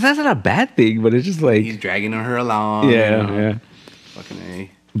 Which is, that's not a bad thing, but it's just like... He's dragging her along. Yeah, yeah. Fucking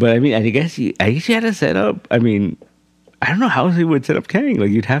A. But I mean, I guess you had to set up. I mean, I don't know how he would set up Kang.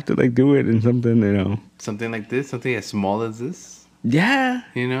 Like you'd have to like do it in something, something like this, something as small as this. Yeah,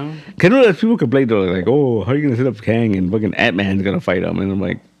 Cause I know people complain though, like, oh, how are you gonna set up Kang and fucking Ant-Man's gonna fight him? And I'm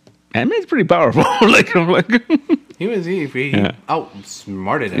like, Ant-Man's pretty powerful. like I'm like, he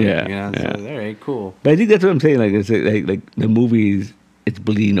outsmarted him. Yeah, So, all right, cool. But I think that's what I'm saying. Like it's like the movies, it's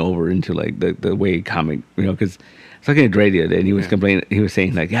bleeding over into like the way comic, because. I was talking to Dre the other day, and he was complaining. He was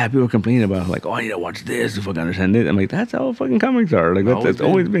saying like, "Yeah, people are complaining about like, oh, I need to watch this to fucking understand it." I'm like, "That's how fucking comics are. Like that's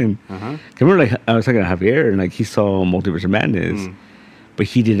always been." I remember like I was talking to Javier, and like he saw Multiverse of Madness, but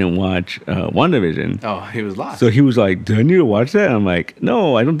he didn't watch WandaVision. Oh, he was lost. So he was like, "Do I need to watch that?" And I'm like,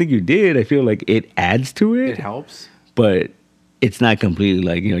 "No, I don't think you did. I feel like it adds to it. It helps, but it's not completely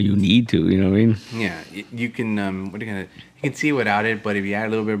like you need to. You know what I mean?" Yeah, you can. What are you gonna? You can see it without it, but if you add a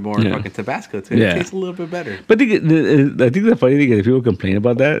little bit more fucking Tabasco to it, it tastes a little bit better. But I think the funny thing is people complain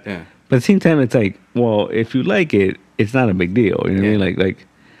about that. Yeah. But at the same time, it's like, well, if you like it, it's not a big deal. You know what I mean? Like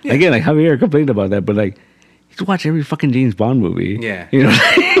again, like Javier complained about that, but like he's watched every fucking James Bond movie. Yeah.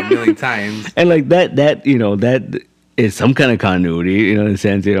 A million times. And like that is some kind of continuity, in a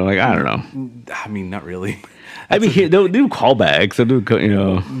sense. Like I don't know. I mean, not really. I mean, they'll do callbacks. They'll do,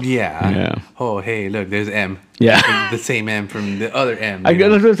 Yeah. Oh, hey, look, there's M. Yeah. The same M from the other M. I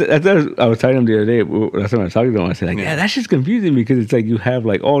was telling him the other day, that's when I was talking to him, I said, like, yeah, that's just confusing because it's like you have,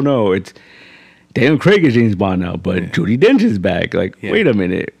 like, oh, no, it's Daniel Craig is James Bond now, but Judi Dench is back. Like, wait a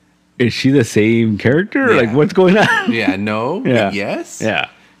minute. Is she the same character? Yeah. Like, what's going on? Yeah, no. Yeah. Yes. Yeah.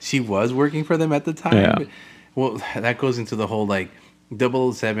 She was working for them at the time. Yeah. Well, that goes into the whole, like,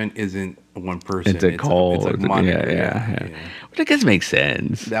 007 isn't one person. It's a call. It's a moniker. Yeah. Which I guess makes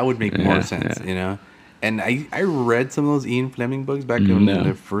sense. That would make more sense, And I read some of those Ian Fleming books back when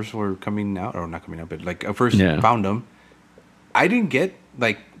they first were coming out, or not coming out, but like I first found them. I didn't get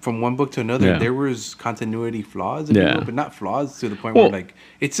like from one book to another. There was continuity flaws, but not flaws to the point where like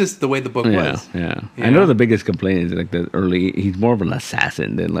it's just the way the book was. Yeah, I know the biggest complaint is like the early. He's more of an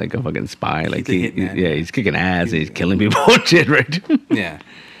assassin than like a fucking spy. Like he's kicking ass and he's killing people and shit, right? Yeah.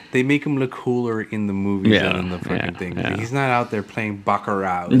 They make him look cooler in the movies than in the fucking thing. Yeah. He's not out there playing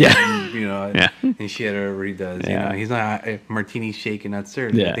baccarat, and shit, whatever he does. He's not martini shaking, not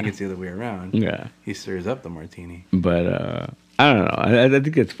served. I think it's the other way around. Yeah, he stirs up the martini. But I don't know. I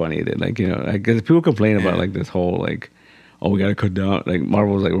think it's funny that because people complain about like this whole like, oh, we gotta cut down. Like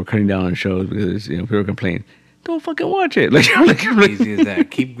Marvel's like we're cutting down on shows because people complain. Don't fucking watch it. Like easy as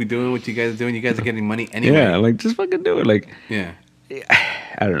that. Keep doing what you guys are doing. You guys are getting money anyway. Yeah, like just fucking do it. Like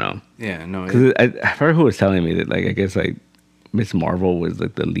I don't know. Yeah, no. Because I forgot who was telling me that, like, I guess, like, Miss Marvel was,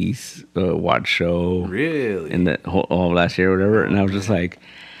 like, the least watched show. Really? In the whole all last year or whatever. And I was just like,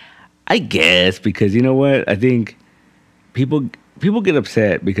 I guess, because you know what? I think people get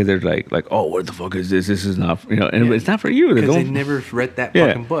upset because they're like, oh, what the fuck is this? This is not, and it's not for you. Because they never read that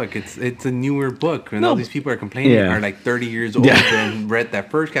fucking book. It's a newer book. And all these people are complaining are, like, 30 years old and read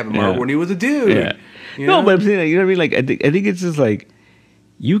that first Captain Marvel when he was a dude. Yeah. No, but I'm saying, like, you know what I mean? Like, I think it's just like,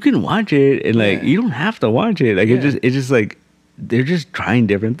 you can watch it and like you don't have to watch it. Like it's just like they're just trying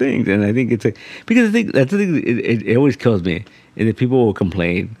different things, and I think it's like because I think that's the thing. It always kills me, and that people will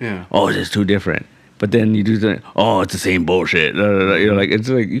complain. Yeah. Oh, it's just too different. But then you do the it's the same bullshit. Like it's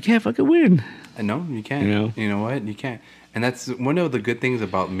like you can't fucking win. No, you can't. You know what? You can't. And that's one of the good things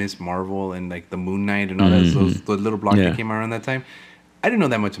about Miss Marvel and like the Moon Knight and all that. Those little blocks that came around that time. I didn't know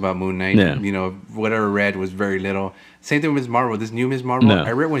that much about Moon Knight. Yeah. Whatever I read was very little. Same thing with Ms. Marvel. This new Ms. Marvel,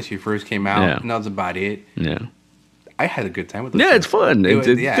 I read when she first came out, and that was about it. Yeah. I had a good time with it. Yeah, it's fun. It's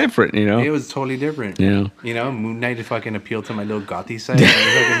different, It was totally different. Moon Knight fucking appealed to my little gothy side.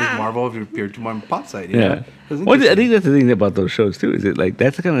 And Ms. Marvel appeared to my pop side. Well, I think that's the thing about those shows, too, is that, like,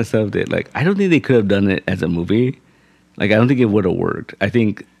 that's the kind of stuff that, like, I don't think they could have done it as a movie. Like, I don't think it would have worked. I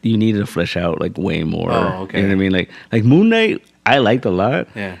think you needed to flesh out, like, way more. Oh, okay. You know what I mean? Like Moon Knight, I liked a lot.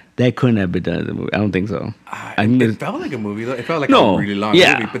 Yeah. That couldn't have been done as a movie. I don't think so. It felt like a movie, though. It felt like a really long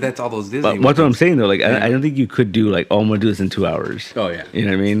movie, but that's all those Disney movies. That's what I'm saying, though. Like, I don't think you could do, like, I'm going to do this in 2 hours. Oh, yeah. You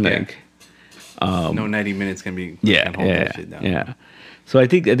know what I mean? Like, no 90 minutes can be hold that shit down. Yeah. So I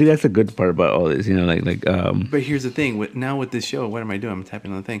think that's the good part about all this, But here's the thing. With this show, what am I doing? I'm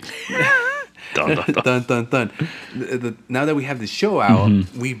tapping on the thing. Dun, dun, dun. Dun, dun, dun. Now that we have the show out,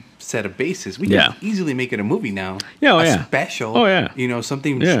 we set a basis. We can easily make it a movie now. Yeah, a special. Oh yeah. You know,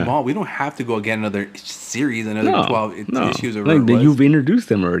 something small. We don't have to go get another series, another 12 issues. Or like you've introduced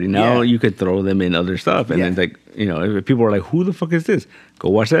them already. Now you could throw them in other stuff, and then like if people are like, "Who the fuck is this?" Go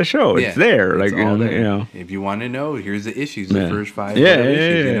watch that show. It's there. Like there. If you want to know, here's the issues. The first 5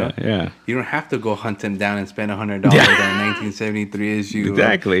 issues. You don't have to go hunt them down and spend $100 on a 1973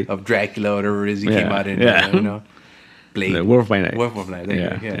 issue of Dracula or whatever it is he came out in. Blade. Wolf by Night. Wolf of Night.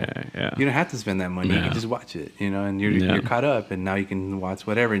 Yeah. You don't have to spend that money. You can just watch it, and you're caught up, and now you can watch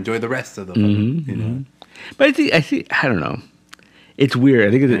whatever. Enjoy the rest of them. But I see. I don't know. It's weird.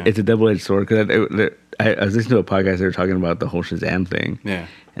 I think it's a double-edged sword because I was listening to a podcast. They were talking about the whole Shazam thing. Yeah.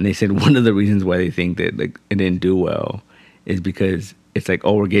 And they said one of the reasons why they think that like it didn't do well is because it's like,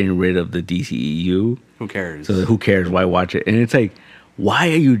 oh, we're getting rid of the DCEU. Who cares? So who cares? Why watch it? And it's like, why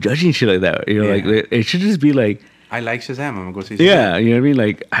are you judging shit like that? Like it should just be like, I like Shazam. I'm gonna go see Shazam. Yeah, you know what I mean?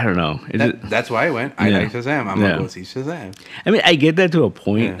 Like, I don't know. That's why I went. I like Shazam. I'm gonna go see Shazam. I mean, I get that to a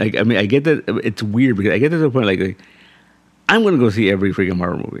point. Yeah. Like, I mean, I get that it's weird because I get that to a point. Like I'm gonna go see every freaking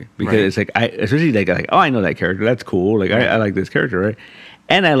Marvel movie because it's like especially like oh, I know that character. That's cool. Like I like this character, right?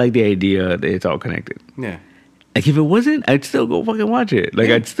 And I like the idea that it's all connected. Yeah. Like if it wasn't, I'd still go fucking watch it. Like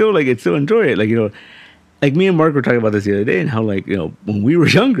I'd still enjoy it. Like like me and Mark were talking about this the other day, and how like when we were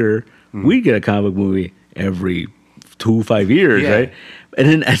younger, we'd get a comic book movie every 2-5 years, right?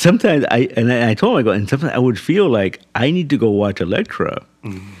 And then sometimes I told him, I go, and sometimes I would feel like I need to go watch Elektra,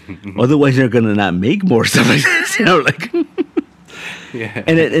 otherwise they're gonna not make more stuff like this, like.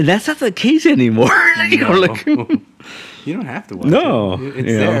 And that's not the case anymore. Like, you don't have to watch it.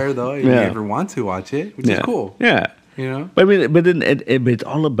 It's there though. If you ever want to watch it, which is cool. Yeah. But I mean, but then it's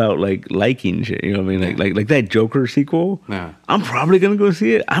all about like liking shit. You know what I mean? Like that Joker sequel. Yeah. I'm probably gonna go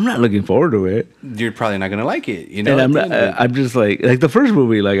see it. I'm not looking forward to it. You're probably not gonna like it. And I'm just like the first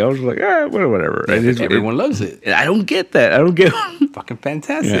movie. Like I was like, whatever. Yeah, everyone loves it. I don't get that. I don't get. Fucking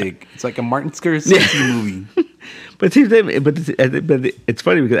fantastic. Yeah. It's like a Martin Scorsese movie. But see, but it's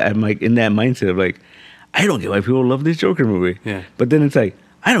funny because I'm like in that mindset of like, I don't get why people love this Joker movie. Yeah. But then it's like,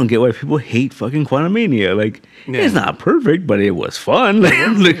 I don't get why people hate fucking Quantumania. Like, it's not perfect, but it was fun. Like, it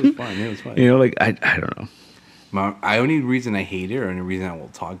was fun. It was fun. Like, I don't know. The only reason I hate it, or only reason I will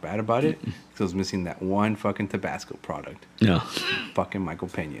talk bad about it, is because I was missing that one fucking Tabasco product. No. Fucking Michael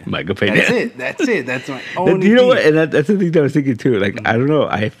Pena. That's it. That's my only You know what? And that's the thing that I was thinking too. Like, I don't know.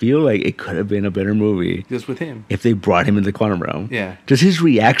 I feel like it could have been a better movie. Just with him. If they brought him into the quantum realm. Yeah. Just his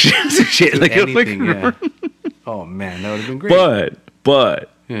reactions and shit. Like, anything, Oh, man. That would have been great. But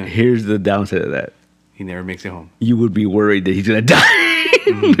here's the downside of that. He never makes it home. You would be worried that he's going to die.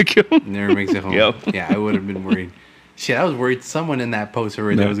 Never makes it home. Yep. Yeah, I would have been worried. Shit, I was worried someone in that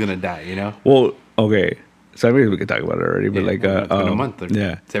poster that was going to die, Well, okay. So I mean, we could talk about it already, but like... in a month.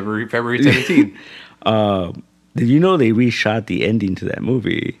 February 17th. Did you know they reshot the ending to that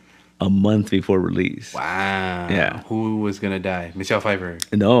movie a month before release? Wow. Yeah. Who was going to die? Michelle Pfeiffer?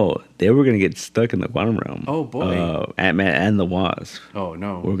 No, they were going to get stuck in the quantum realm. Oh, boy. Ant-Man and the Wasp. Oh,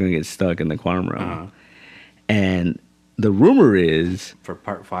 no. We're going to get stuck in the quantum realm. Uh-huh. And the rumor is... For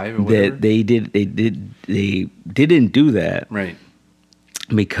part 5 or whatever? That they didn't do that. Right.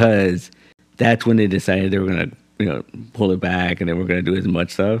 Because that's when they decided they were going to, pull it back and they were going to do as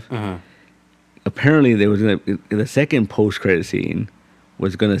much stuff. Uh-huh. Apparently, there was the second post-credit scene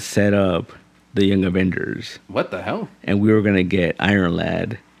was going to set up the Young Avengers. What the hell? And we were going to get Iron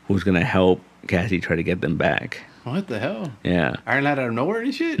Lad, who was going to help Cassie try to get them back. What the hell? Yeah. Iron Lad out of nowhere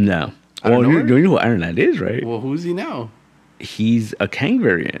and shit? No. Well, you know who Iron Lad is, right? Well, who's he now? He's a Kang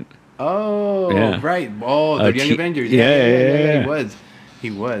variant. Oh, right. Oh, the Young Avengers. Yeah. He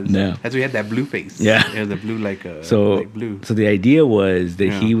was. Yeah. That's why he had that blue face. Yeah. It was a blue like blue. So the idea was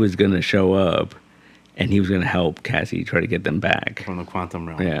that he was going to show up and he was going to help Cassie try to get them back. From the quantum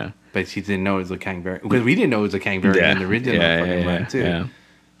realm. Yeah. But she didn't know it was a Kang variant. Because we didn't know it was a Kang variant in the original fucking run, too. Yeah.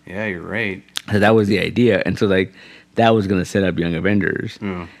 Yeah, you're right. So that was the idea. And so, like, that was going to set up Young Avengers.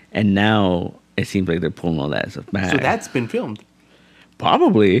 Yeah. And now it seems like they're pulling all that stuff back. So that's been filmed?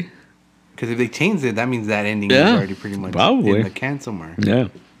 Probably. Because if they changed it, that means that ending is already pretty much in the can somewhere. Yeah.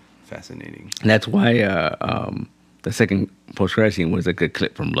 Fascinating. And that's why the second post-credit scene was like a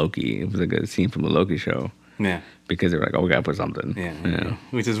clip from Loki. It was like a scene from the Loki show. Yeah. Because they were like, oh, we got to put something. Yeah.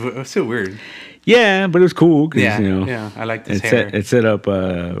 Which is still weird. Yeah, but it was cool. Yeah. I like this hair. It set up...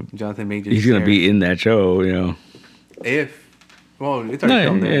 Jonathan Majors' he's going to be in that show, Well, it's already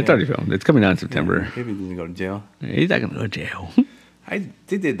filmed. It's already filmed. It's coming out in September. Maybe he doesn't go to jail. He's not going to go to jail.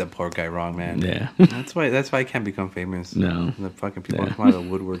 They did the poor guy wrong, man. Yeah. That's why I can't become famous. No. The fucking people come out of the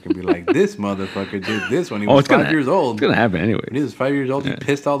woodwork and be like, this motherfucker did this when he was 5 years old. It's gonna happen anyway. When he was 5 years old, he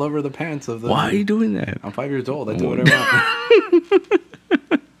pissed all over the pants of the. Why are you doing that? I'm 5 years old. I do what I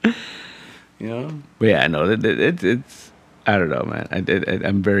want. You know. But yeah, no, it's. I don't know, man.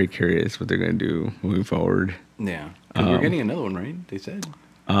 I'm very curious what they're gonna do moving forward. Yeah, because we're getting another one, right? They said.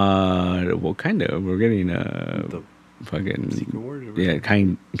 Well, kind of. We're getting the fucking Secret Wars. Yeah,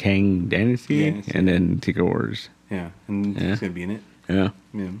 Kang Dynasty, and then Secret Wars. Yeah, and he's gonna be in it. Yeah.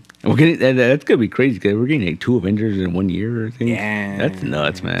 We're getting that's gonna be crazy because we're getting like 2 Avengers in 1 year. I think. Yeah, that's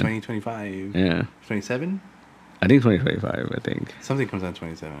nuts, man. 2025. Yeah. 27. I think 2025. I think something comes out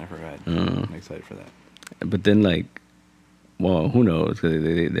 27. I forgot. I'm excited for that. But then well, who knows? Because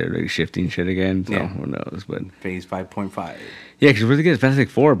they're like shifting shit again. So who knows? But phase 5.5. Yeah, because we're gonna get Fantastic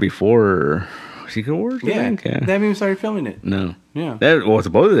Four before Secret Wars. Yeah. They haven't even started filming it. No. Yeah. Well,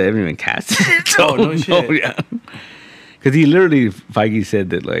 supposedly they haven't even cast it. So, no shit. Yeah. Because Feige said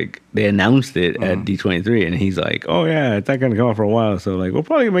that like they announced it at D23, and he's like, "Oh yeah, it's not gonna come out for a while." So like, we'll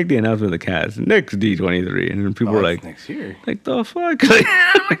probably make the announcement of the cast next D23, and then people were like, "Next year? Like the fuck?"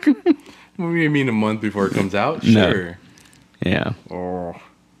 What do you mean a month before it comes out? Sure. No. Yeah. Oh.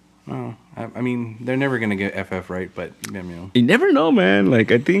 Well, I mean, they're never gonna get FF right, but you know. You never know, man.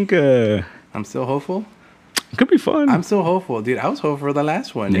 Like I think I'm still hopeful. It could be fun. I'm still hopeful, dude. I was hopeful for the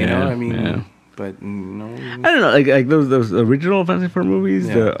last one. You know, I mean, but no. I don't know, like those original Fantastic Four movies,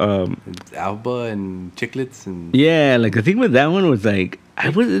 the Alba and Chiclets and like the thing with that one was like I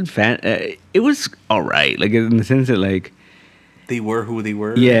wasn't fan. It was all right, like in the sense that like they were who they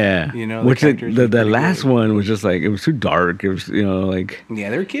were. Yeah, you know, which the last one was just like it was too dark. It was like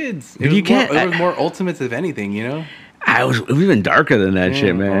they're kids. It was more Ultimates if anything, you know. It was even darker than that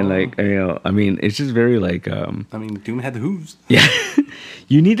shit, man. Like I mean, it's just very like. I mean, Doom had the hooves. Yeah,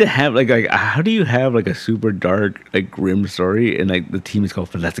 you need to have like how do you have like a super dark like grim story and like the team is called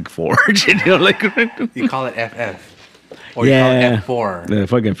Fantastic Four? You know, like you call it FF, or you call it F4, the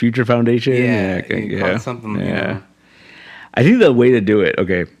fucking Future Foundation. You call it something. Yeah, you know. I think the way to do it,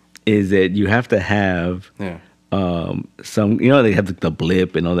 is that you have to have some, they have the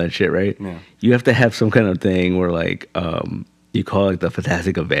blip and all that shit, right? Yeah. You have to have some kind of thing where like you call it the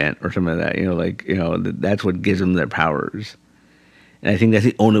Fantastic Event or something like that. That's what gives them their powers. And I think that's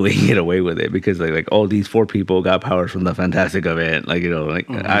the only way you can get away with it because like these 4 people got powers from the Fantastic Event, you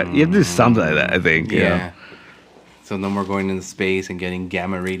have to do something like that. I think. Yeah. You know? So no more going into space and getting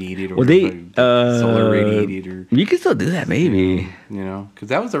gamma radiated or solar radiated. You can still do that, maybe. Because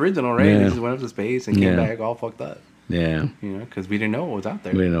that was the original, right? They just went up to space and came back all fucked up. Yeah. Because we didn't know what was out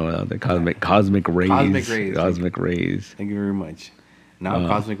there. We didn't know what was out there. Cosmic rays. Cosmic rays. Thank you very much. Now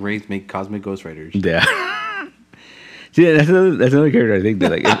cosmic rays make cosmic Ghost Riders. Yeah. See, that's another character I think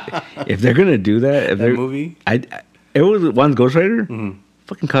that like if they're gonna do that, movie, it was one Ghost Rider. Mm-hmm.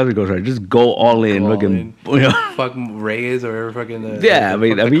 Fucking Cosmic Ghost Rider, just go all in, fuck Reyes or fucking I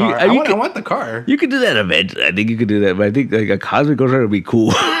want the car. You could do that eventually. I think you could do that, but I think like a Cosmic Ghost Rider would be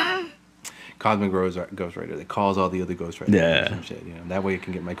cool. Cosmic Ghost Rider that calls all the other Ghost Riders. Yeah, some shit. That way you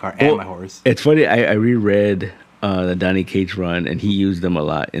can get my car and my horse. It's funny. I reread the Donny Cates run, and he used them a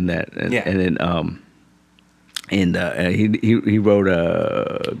lot in that. And then he wrote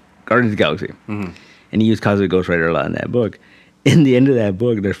Guardians of the Galaxy, and he used Cosmic Ghost Rider a lot in that book. In the end of that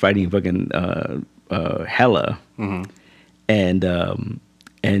book, they're fighting fucking Hela, and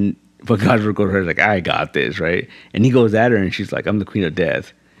fucking Cosmic Ghost Rider's like, I got this, right? And he goes at her, and she's like, I'm the Queen of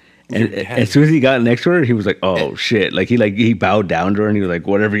Death. And as soon as he got next to her, he was like, oh shit! Like he bowed down to her, and he was like,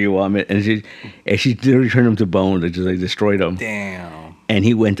 whatever you want, and she literally turned him to bone, and just like destroyed him. Damn. And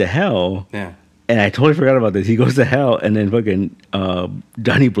he went to hell. Yeah. And I totally forgot about this. He goes to hell, and then fucking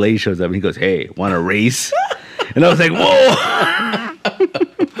Johnny Blaze shows up, and he goes, "Hey, want a race?" And I was like, "Whoa!"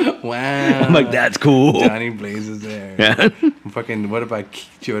 Wow. I'm like, "That's cool." Johnny Blaze is there. Yeah. Fucking. What about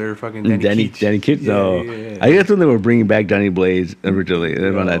Keach? Fucking Danny Keach. No, yeah. I think that's when they were bringing back Johnny Blaze originally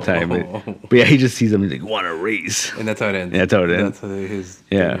around that time. But yeah, he just sees him and he's like, "Want a race?" And that's how it ends. Yeah, that's how it ends. That's how his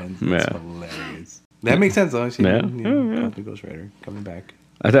ends. It's hilarious. That makes sense though. Cosmic Ghost Rider coming back.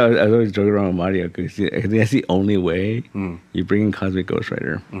 I was always joking around with Mario because I think that's the only way you bring in Cosmic Ghost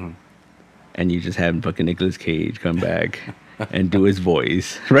Rider, and you just have fucking Nicolas Cage come back and do his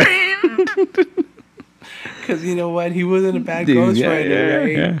voice, right? Because you know what, he wasn't a bad Ghost Rider,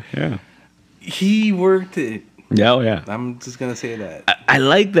 right? Yeah. He worked it. Yeah. I'm just gonna say that. I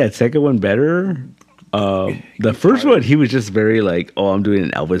like that second one better. The first one, he was just very like, oh, I'm doing an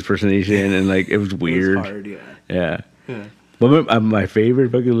Elvis impersonation, and like it was weird. It was hard, yeah. But my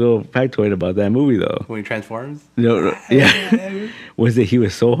favorite fucking little factoid about that movie, though, when he transforms, yeah, was that he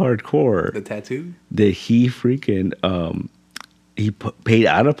was so hardcore. The tattoo that he freaking paid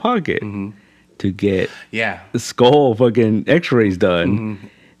out of pocket to get the skull fucking X-rays done,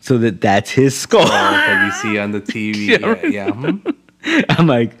 so that's his skull that you see on the TV. I'm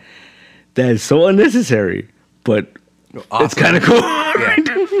like, that is so unnecessary, but awesome. It's kind of cool. Yeah.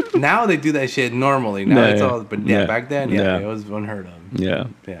 Now they do that shit normally. Now it's all, but back then, it was unheard of. Yeah,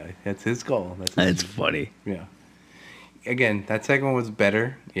 that's his skull. That's funny. Yeah. Again, that second one was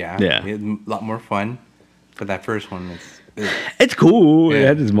better. Yeah. It had a lot more fun, but that first one it's cool. It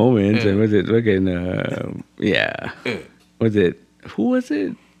had its moments. And was it fucking? Was it? Who was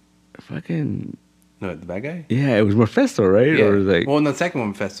it? Fucking. No, the bad guy? Yeah, it was Mephisto, right? Yeah. Or was like, well, no, the second one,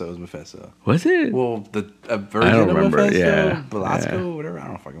 Mephisto was Mephisto. Was it? Well, a version of Mephisto, Velasco, whatever. I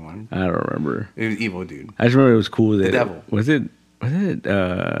don't fucking want. I don't remember. It was evil, dude. I just remember it was cool. That the devil. Was it?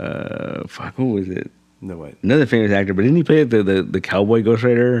 Fuck, who was it? No, what? Another famous actor, but didn't he play the cowboy Ghost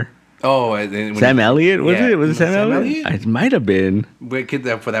Rider? Oh, Sam Elliott? Was it? Was it Sam Elliott? It might have been.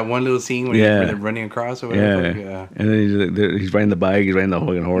 For that one little scene when they're running across or whatever. Yeah. And then he's riding the bike, he's riding the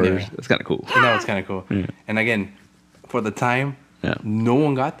fucking horse. Yeah. That's kind of cool. No, it's kind of cool. Yeah. And again, for the time, no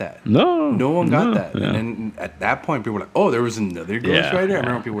one got that. No one got that. Yeah. And then at that point, people were like, oh, there was another Ghost Rider? I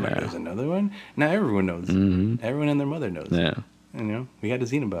remember people were like, there's another one? Now everyone knows. Mm-hmm. Everyone and their mother knows. Yeah. And, we had a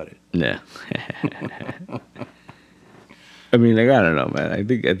zine about it. Yeah. I mean, like, I don't know, man. I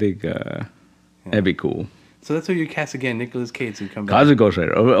think that'd be cool. So that's who you cast again, Nicolas Cage, would come back. Cosmic Ghost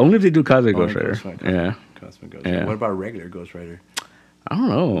Rider. Only if they do Cosmic Ghost Rider. Yeah. Cosmic Ghost Rider. What about regular Ghost Rider? I don't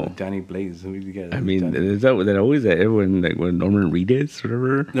know. Johnny Blaze. Who did you get? I mean, is that always that everyone, like, when Norman Reedus,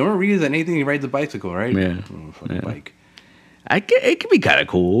 whatever? Norman Reedus, anything he rides a bicycle, right? Yeah. Fucking bike. It could be kind of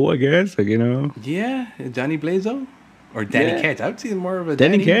cool, I guess. Like, Yeah. Johnny Blaze, though? Or Danny Ketch. I would see him more of a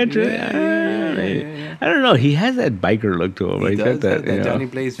Danny Ketch. Yeah. I don't know. He has that biker look to him. He does that Johnny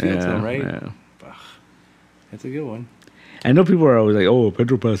Blaze feel to him, right? Yeah. That's a good one. I know people are always like, "Oh,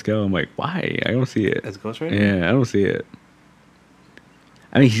 Pedro Pascal." I'm like, why? I don't see it. As Ghost Rider? Yeah, I don't see it.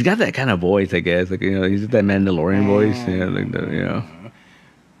 I mean, he's got that kind of voice, I guess. Like, he's got that Mandalorian voice.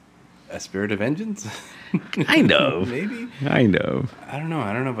 A spirit of vengeance. Kind of. Maybe. Kind of. I don't know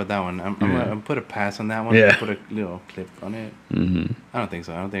about that one. I'm gonna put a pass on that one. Yeah. Put a little clip on it. Mm-hmm. I don't think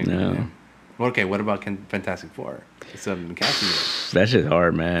so. I don't think. No. Yeah. Well, okay. What about Fantastic Four? It's up in the casting yet. That's just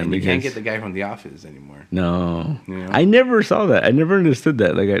hard, man. And you can't get the guy from The Office anymore. No. I never saw that. I never understood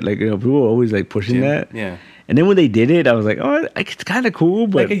that. People were always like pushing that. Yeah. And then when they did it, I was like, oh, it's kind of cool,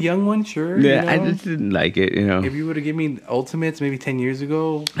 but like a young one, sure. Yeah, I just didn't like it. If you would have given me Ultimates maybe 10 years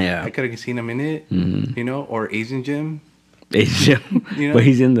ago, I could have seen him in it. Mm-hmm. Or Asian Jim. Asian Jim. But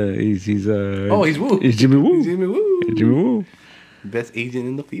he's in the he's he's Woo. He's Jimmy Woo. He's Jimmy Woo. Jimmy Woo. Best agent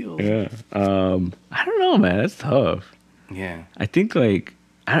in the field. Yeah. I don't know, man. That's tough. Yeah. I think it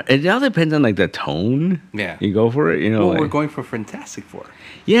all depends on the tone. Yeah. You go for it. Well, we're going for Fantastic Four.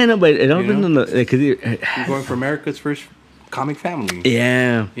 Yeah, no, but it all depends on because you're going for America's first comic family.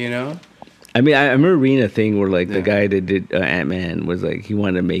 Yeah. I mean, I remember reading a thing where the guy that did Ant-Man was he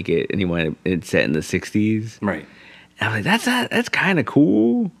wanted to make it and he wanted it set in the 60s. Right. And I'm like, that's kind of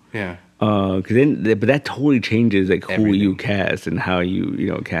cool. Yeah. But that totally changes who you cast and how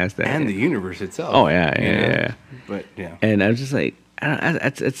you cast that and the universe itself. Oh yeah. But yeah. And I was just like,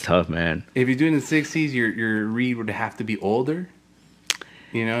 it's tough, man. If you're doing the 60s, your Reed would have to be older.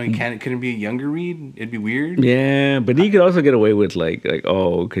 It couldn't be a younger Reed. It'd be weird. Yeah, but he could also get away with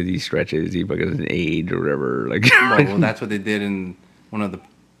because he stretches, he doesn't age or whatever. Well, that's what they did in one of the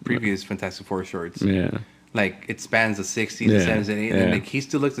previous Fantastic Four shorts. Yeah. It spans the 60s, the 70s, and 80s, and he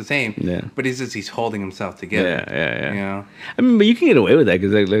still looks the same. Yeah. But he's holding himself together. Yeah. I mean, but you can get away with that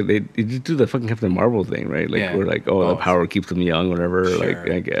because they just do the fucking Captain Marvel thing, right? Where the power keeps them young, whatever.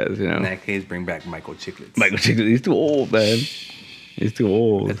 Sure. I guess In that case, bring back Michael Chiklis. He's too old, man. He's too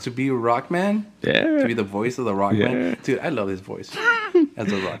old. To be a rock man? Yeah. To be the voice of the rock man? Dude, I love his voice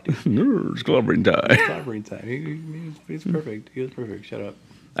as a rock dude. It's clobbering time. He's perfect. He was perfect. Shut up.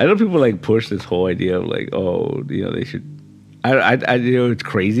 I know people push this whole idea of they should. I it's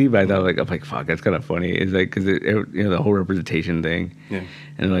crazy, but I thought I'm like fuck, that's kind of funny. It's because the whole representation thing. Yeah.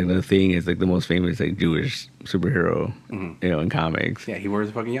 And the thing is the most famous Jewish superhero, in comics. Yeah, he wears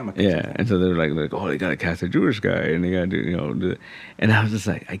a fucking yarmulke. Yeah, sometimes. And so they're like, oh, they gotta cast a Jewish guy, and they gotta do and I was just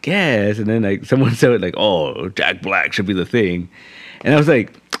like, I guess. And then someone said oh, Jack Black should be the thing, and I was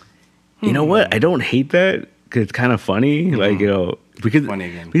like, you know what? I don't hate that because it's kind of funny, because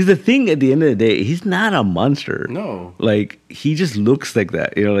the thing at the end of the day, he's not a monster. No, he just looks like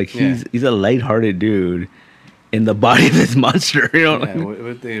that. He's a lighthearted dude. in the body of this monster. You know, yeah,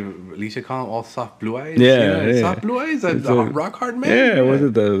 what they Alicia call them all soft blue eyes. Yeah. Soft blue eyes. The rock hard man. Yeah, was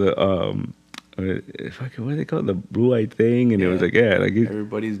it the fucking what do they call it? The blue eyed thing? And it was like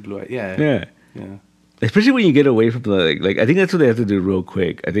everybody's blue eyed. Yeah. Especially when you get away from the like I think that's what they have to do real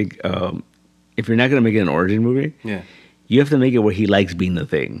quick. I think if you're not gonna make it an origin movie, you have to make it where he likes being the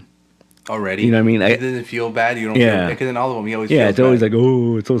thing. Already, you know what I mean? It doesn't feel bad. You don't feel bad. Because in all of them, he always feels it's always bad. Like,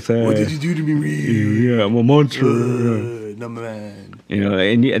 oh, it's so sad. What did you do to me, Yeah, I'm a monster. No man. You know,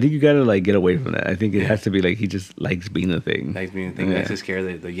 and I think you gotta like get away from that. I think it has to be like he just likes being the thing. Likes being the thing. Likes to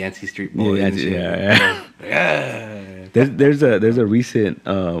scare the Yancey Street boys. There's a recent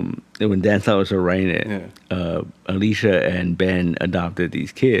when Dan Slott was writing it. Alicia and Ben adopted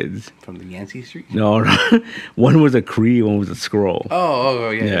these kids from the Yancey Street. No, one was a Cree, one was a Skrull.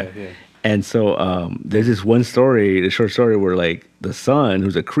 Yeah. And so there's this one story, the short story where like the son,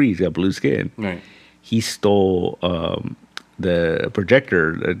 who's a Cree, he's got blue skin. Right. He stole the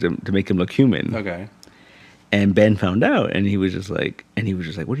projector to make him look human. Okay. And Ben found out, and he was just like,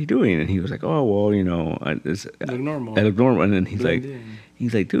 "What are you doing?" And he was like, "Oh, well, you know, I look normal." I look normal. And then he's like,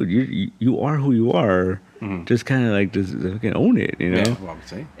 "Dude, you are who you are. Mm-hmm. Just kind of like just fucking own it, you know." Yeah, well, I would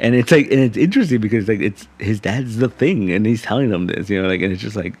say. And it's like, and it's interesting because like it's his dad's the thing, and he's telling him this, you know, like, and it's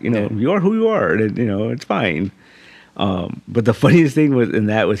just like, you know, you are who you are, and you know, it's fine. But the funniest thing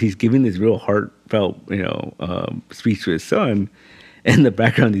was he's giving this real heartfelt, you know, speech to his son. And in the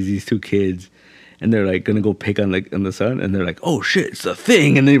background, these two kids. And they're like gonna go pick on the son, and they're like, "Oh shit, it's the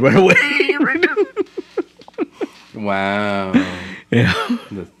thing!" And they run away. Wow. Yeah.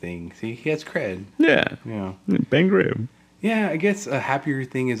 The thing. See, he has cred. Yeah. Yeah. Ben Grimm. Yeah, I guess a happier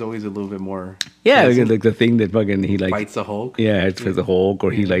thing is always a little bit more. Yeah, like the thing that fucking he like fights the Hulk. Yeah, it's for the Hulk,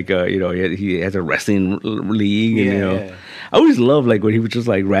 or he like you know he has a wrestling league, and you know. I always love like when he would just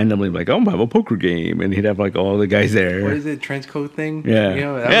like randomly like, "I'm gonna have a poker game," and he'd have like all the guys there. What is it, trench coat thing? Yeah, you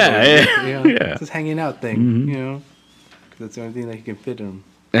know, just hanging out thing. Mm-hmm. You know, because that's the only thing that you can fit him.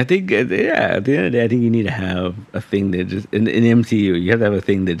 I think at the end of the day, I think you need to have a thing that just in MCU, you have to have a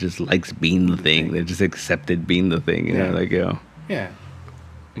thing that just likes being the thing, that just accepted being the thing. You know, like yeah. Yeah.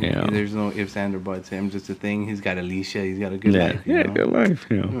 There's no ifs, and or buts. Him just a thing. He's got Alicia. He's got a good life. Yeah, good life.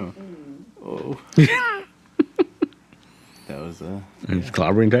 You know. Oh. That was it's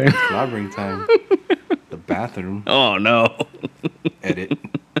clobbering time. Clobbering time. The bathroom. Oh no. Edit.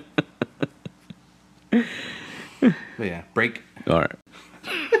 But yeah, break. All right.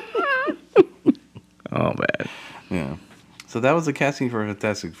 Oh man. Yeah. So that was the casting for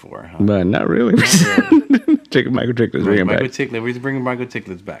Fantastic Four, huh? But not really. Michael Chiklis bringing back. We're bringing Michael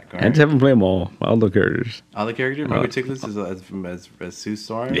Chiklis back. All right? And have him play them all the characters. All the characters. Michael Chiklis is as Sue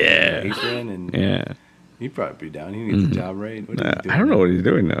Storm. Yeah. Adrian and yeah. He'd probably be down. He needs a job, right? I don't know what he's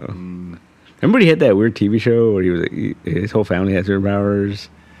doing though. Remember he had that weird TV show where he was his whole family had superpowers.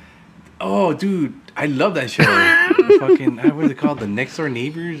 Oh, dude, I love that show. Fucking, what is it called? The Next Door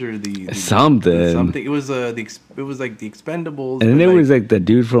Neighbors or the something. Something. It was it was like the Expendables. And then there was like the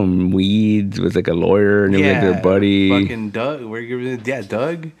dude from Weeds was like a lawyer, and it was like their buddy. Fucking Doug.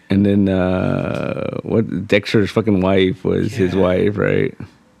 Doug. And then what? Dexter's fucking wife was his wife, right?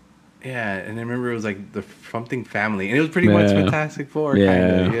 Yeah, and I remember it was like the something family, and it was pretty much Fantastic Four.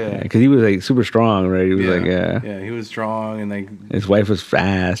 Yeah, kinda, because he was like super strong, right? He was he was strong, and like his wife was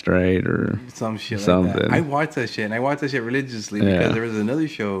fast, right, or some shit like that. I watched that shit, and I watched that shit religiously because there was another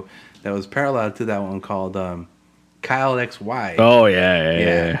show that was parallel to that one called Kyle XY. Oh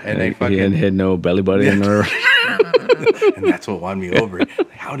yeah. And they fucking he had no belly button, or and that's what won me over.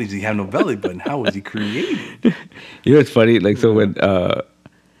 Like, how does he have no belly button? How was he created? You know, it's funny. Like so when. I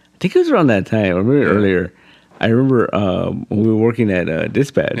think it was around that time. I remember earlier. I remember when we were working at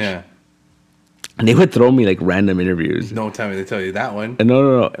Dispatch. Yeah. And they would throw me like random interviews. Don't tell me they tell you that one.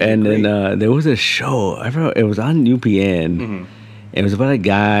 No. And then there was a show. I forgot, it was on UPN. Mm-hmm. It was about a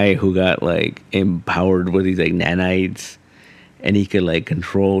guy who got like empowered with these like nanites, and he could like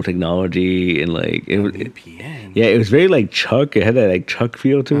control technology and like it was UPN. Yeah, it was very like Chuck. It had that like Chuck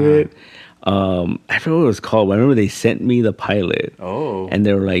feel to it. I forgot what it was called, but I remember they sent me the pilot. Oh. And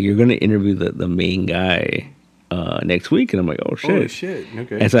they were like, "You're gonna interview the main guy next week," and I'm like, "Oh shit!" Oh shit!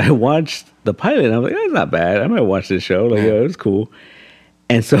 Okay. And so I watched the pilot, and I was like, "That's not bad. I might watch this show. Like, it was cool."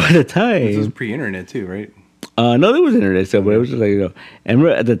 And so at the time, this was pre-internet too, right? No, there was internet stuff, but it was just like, you know. And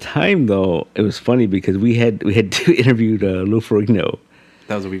at the time, though, it was funny because we had interviewed Lou Ferrigno.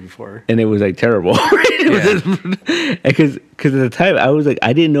 That was a week before, and it was like terrible. Because at the time I was like,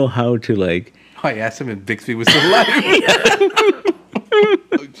 I didn't know how to like. Oh, I asked him if Bixby was still alive.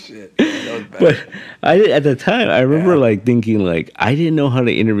 Oh shit! That was bad. But at the time I remember like thinking like I didn't know how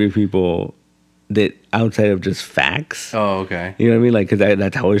to interview people that outside of just facts. Oh, okay. You know what I mean? Like, because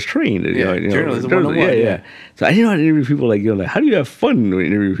that's how I was trained. Yeah, journalism 101. Yeah. So I didn't know how to interview people. Like, like, how do you have fun when you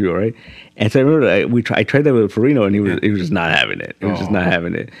interview people, right? And so I remember I tried that with Farino, and he was just not having it. He was just not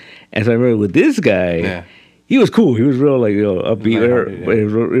having it. And so I remember with this guy, he was cool. He was real, like, upbeat, but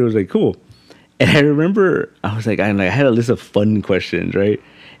it was like cool. And I remember I was like, I had a list of fun questions, right?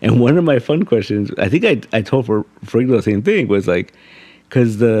 And one of my fun questions, I think I told Farino the same thing, was like,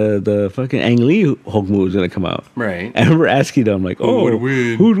 because the fucking Ang Lee Hulk movie was gonna come out, right? I remember asking him like, "Oh,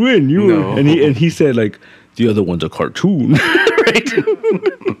 who'd win? You?" No. And he said like, "The other one's a cartoon," right?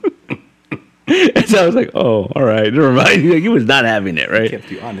 And so I was like, "Oh, all right, never mind." Like, he was not having it, right?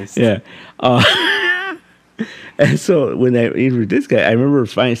 Kept you honest, yeah. And so when I interviewed this guy, I remember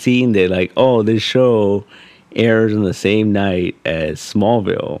seeing that like, oh, this show airs on the same night as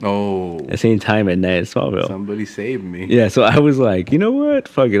Smallville. Oh. At the same time at night as Smallville. Somebody saved me. Yeah, so I was like, you know what?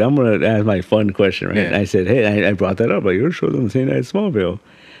 Fuck it. I'm going to ask my fun question, right? Yeah. And I said, hey, I brought that up. Like, your show's on the same night as Smallville.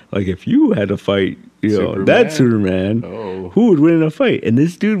 Like, if you had to fight, that Superman, who would win in a fight? And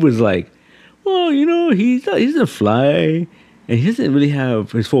this dude was like, well, he's a fly. And he doesn't really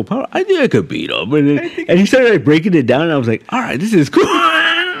have his full power. I think I could beat him. And he started like breaking it down. And I was like, all right, this is cool.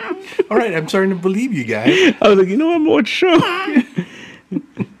 All right, I'm starting to believe you guys. I was like, what, I'm going to show. How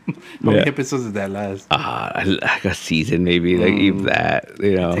many episodes did that last? Like a season, maybe, like even that,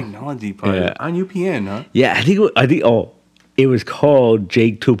 The technology part on UPN, huh? Yeah, I think. It was called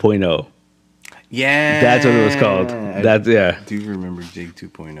Jake 2.0. Yeah, that's what it was called. I do remember Jake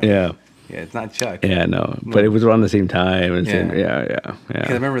 2.0. Yeah. Yeah, it's not Chuck. Yeah, no. But it was around the same time. And yeah. Because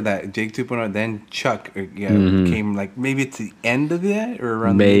I remember that Jake 2.0, then Chuck came like maybe at the end of that or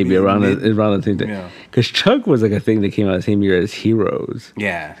around around the same time. Yeah. Because Chuck was like a thing that came out the same year as Heroes.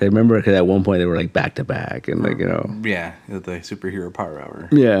 Yeah. So I remember because at one point they were like back to back and like, Yeah, the superhero power hour.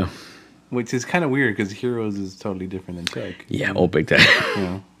 Yeah. Which is kind of weird because Heroes is totally different than Chuck. Yeah, big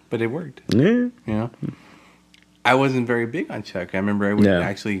time. But it worked. Yeah. I wasn't very big on Chuck. I remember I would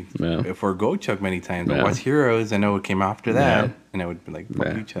actually forego Chuck many times. But watch Heroes. I know it came after that. And I would be like,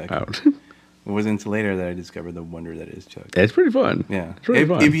 fuck you, Chuck. Out. It wasn't until later that I discovered the wonder that is Chuck. It's pretty fun. Yeah. It's really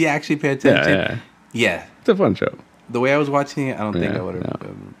fun. If you actually pay attention. Yeah. It's a fun show. The way I was watching it, I don't think I would have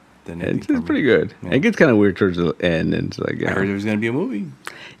done it. It's pretty good. Yeah. It gets kind of weird towards the end. And it's like, I heard there was going to be a movie.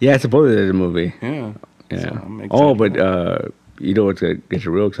 Yeah, supposedly there's a movie. Yeah. So but you know what's going to get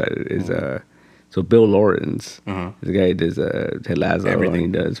you real excited is... So Bill Lawrence, the guy who does Ted Lasso, and he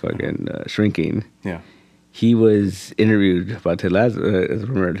does fucking Shrinking. Yeah. He was interviewed about Ted Lasso,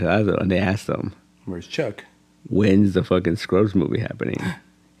 and they asked him, "Where's Chuck? When's the fucking Scrubs movie happening?"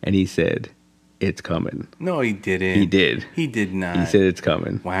 And he said, "It's coming." No, he didn't. He did. He did not. He said it's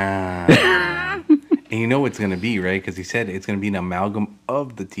coming. Wow. And you know what it's going to be, right? Because he said it's going to be an amalgam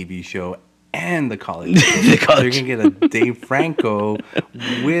of the TV show and the college. So you're going to get a Dave Franco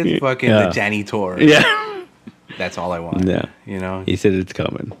with fucking the janitor. Yeah. That's all I want. Yeah. He said it's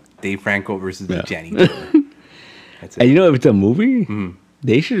coming. Dave Franco versus the janitor. That's it. And if it's a movie,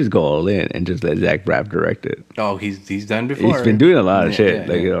 they should just go all in and just let Zach Braff direct it. Oh, he's done before. He's been doing a lot of shit.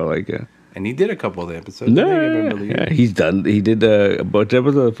 And he did a couple of the episodes. He's done. He did a bunch of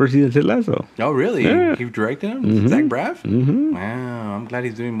episodes of the first season of Ted Lasso. Oh, really? Yeah. He directed them? Zach Braff? Wow, I'm glad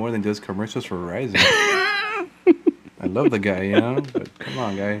he's doing more than just commercials for Verizon. I love the guy, but come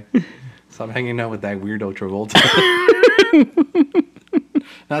on, guy. Stop hanging out with that weirdo Travolta.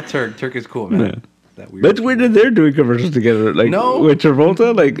 Not Turk. Turk is cool, man. Yeah. That's weird that they're doing commercials together. Like, with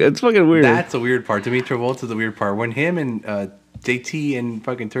Travolta? Like, it's fucking weird. That's the weird part. To me, Travolta's the weird part. When him and JT and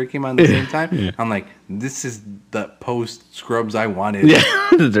fucking Turk came on at the same time, I'm like, this is the post Scrubs I wanted. Yeah,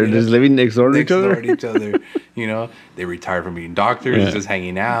 they're just living next door to each other. They retired from being doctors, just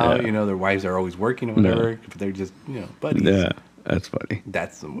hanging out. Their wives are always working or whatever, but they're just buddies. Yeah, that's funny.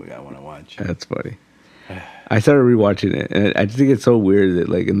 That's the movie I want to watch. That's funny. I started rewatching it, and I just think it's so weird that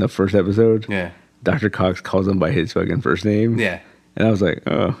like in the first episode, Dr. Cox calls him by his fucking first name. Yeah, and I was like,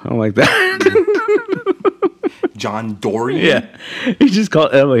 oh, I don't like that. John Dorian. Yeah, he just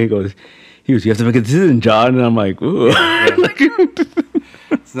called Emma. He goes, you have to make a decision, John. And I'm like, ooh. Yeah.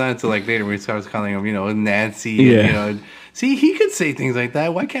 It's not until like later we started calling him, Nancy. Yeah. And, see, he could say things like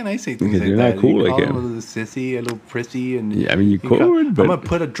that. Why can't I say things like that? You're not cool like him. A little sissy, a little prissy, and yeah, I mean, you could. But I'm gonna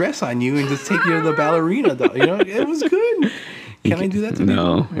put a dress on you and just take you to the ballerina. It was good. Can I do that to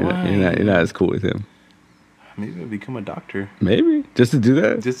no, people? No, you're not as cool with him. Maybe I'll become a doctor. Maybe just to do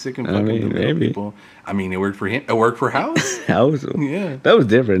that. Just to fucking people. I mean, it worked for him. It worked for House. House. Yeah, that was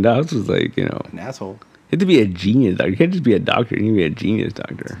different. House was like an asshole. You have to be a genius doctor. You can't just be a doctor. You need to be a genius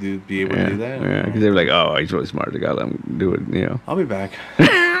doctor. To be able to do that. Yeah, because they were like, oh, he's really smart. They gotta let him do it. I'll be back.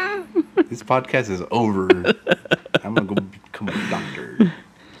 This podcast is over. I'm gonna go become a doctor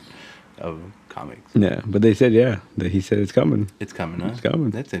of comics. Yeah, but they said he said it's coming. It's coming. Huh? It's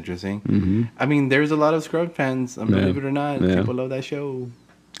coming. That's interesting. I mean, there's a lot of Scrubs fans. Believe it or not, people love that show.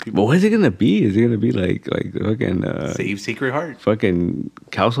 But what is it gonna be? Is it gonna be like fucking Save Sacred Heart? Fucking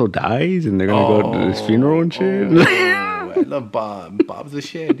Kelso dies and they're gonna go to his funeral and shit. I love Bob. Bob's the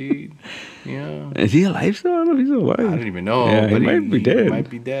shit, dude. Yeah. Is he alive still? I don't know if he's still alive. I don't even know. Yeah, but he might be dead. He might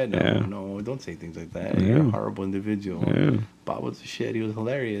be dead. Yeah. No, don't say things like that. You're a horrible individual. Yeah. Bob was the shit. He was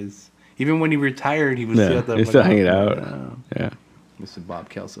hilarious. Even when he retired, he was still hanging out. Yeah. Mr. Bob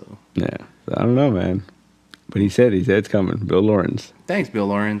Kelso. Yeah. So I don't know, man. But he said it's coming. Bill Lawrence. Thanks, Bill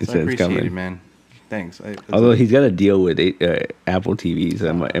Lawrence. I appreciate it, man. Thanks. Although he's got a deal with Apple TV,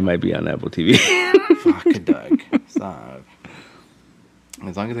 so it might be on Apple TV. Fuck it, Doug. Stop.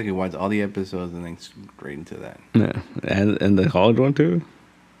 As long as I can watch all the episodes and then straight into that. Yeah. And the college one too?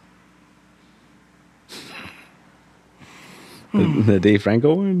 The Dave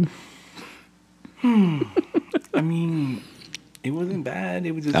Franco one? I mean, it wasn't bad.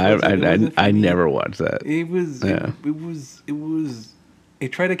 It was just. I never watched that. It was. Yeah. It was.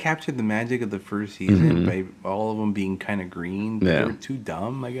 It tried to capture the magic of the first season by all of them being kind of green. But they were too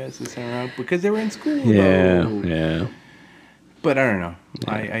dumb, I guess, this time around because they were in school. Yeah. But I don't know.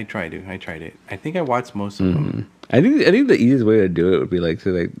 Yeah. I tried it. I think I watched most of them. I think the easiest way to do it would be like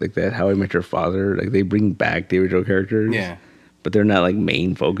that How I Met Your Father. Like they bring back the original characters. Yeah. But they're not like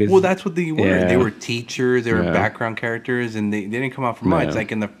main focus. Well, that's what they were. Yeah. They were teachers. They were background characters, and they didn't come out for much.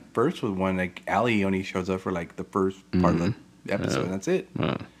 Like in the first one, like Allie only shows up for like the first part of the episode. And that's it.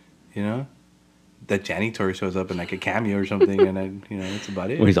 You know, that janitor shows up in like a cameo or something, and that's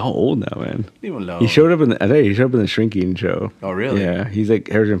about it. Well, he's all old now, man. Leave him alone. He showed up in the Shrinking show. Oh, really? Yeah, he's like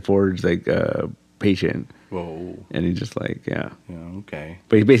Harrison Ford's like patient. Whoa. And he's just like Yeah. Okay.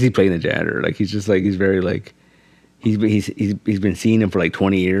 But he's basically playing the janitor. Like he's just like he's very like. He's been seeing him for like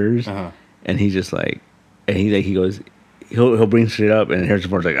 20 years, and he's just like, and he goes, he'll bring shit up, and Harrison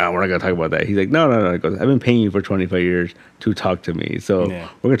Ford's like, we're not gonna talk about that. He's like, no. He goes, I've been paying you for 25 years to talk to me, so we're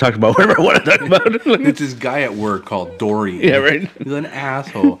gonna talk about whatever I want to talk about. It's this guy at work called Dory. Yeah, right. He's an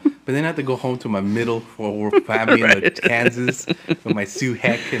asshole. But then I have to go home to my middle family in Kansas with my Sue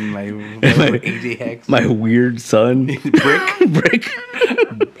Heck and my AJ Heck, my weird son, Brick.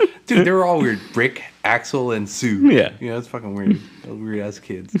 Dude, they were all weird. Brick, Axel, and Sue. Yeah. It's fucking weird. Those weird ass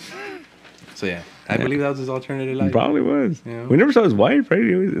kids. So yeah, I believe that was his alternative life. Probably was. We never saw his wife, right?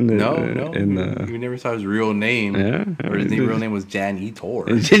 He was in the, no. We never saw his real name. Yeah. Or his real name was Jan Etor.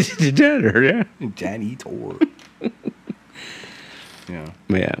 It's the janitor, yeah. Jan Etor.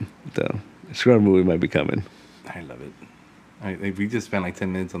 Yeah. So, Scrubs movie might be coming. I love it. We just spent like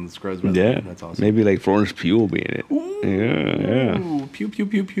 10 minutes on the Scrubs. Yeah. That's awesome. Maybe like Florence Pugh will be in it. Ooh, yeah. Pew, pew,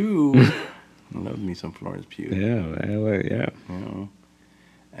 pew, pew. I love me some Florence Pugh. Yeah.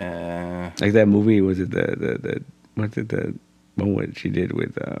 Like that movie, was it the one what she did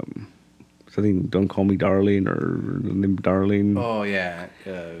with something, Don't Call Me Darling, or Darling. Oh yeah.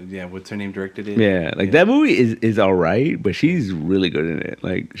 What's her name directed it? Yeah, that movie is all right, but she's really good in it.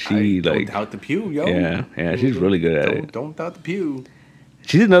 Like don't doubt the Pew, yo. Yeah, she's really good at it. Don't doubt the Pew.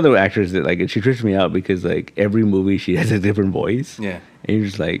 She's another actress that like she trips me out because like every movie she has a different voice. Yeah. And you're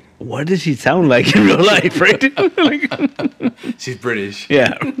just like, what does she sound like in real life, right? She's British.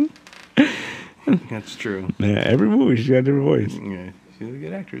 Yeah. That's true. Yeah, every movie she's got a different voice. Yeah, she's a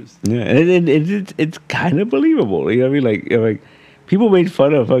good actress. Yeah, and it's kind of believable. You know what I mean? Like people made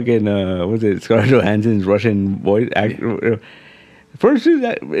fun of fucking Scarlett Johansson's Russian voice actor. First,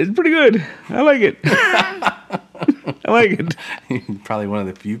 it's pretty good. I like it. I like it. Probably one of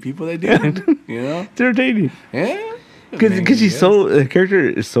the few people that do. It's entertaining. Yeah. Because the character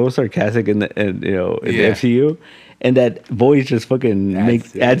is so sarcastic in the FCU, and that voice just fucking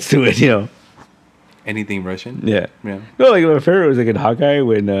adds to it. Anything Russian? Yeah. No, like my favorite was like in Hawkeye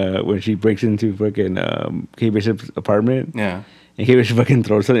when she breaks into fucking Kate Bishop's apartment. Yeah. And Kate Bishop fucking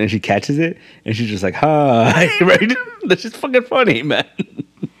throws something and she catches it and she's just like, hi, right? That's just fucking funny, man.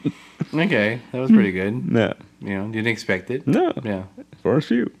 Okay, that was pretty good. No. You didn't expect it. No. Yeah. First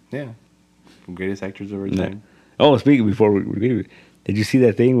few. Yeah. Greatest actors of our time. Oh, speaking before we leave, did you see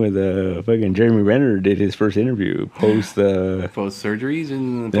that thing with fucking Jeremy Renner did his first interview post surgeries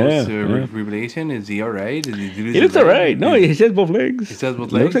and post rehabilitation? Is he all right? He looks all right. No, he says both legs. He says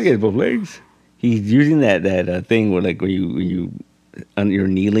both legs. It looks like he has both legs. He's using that thing where like when you're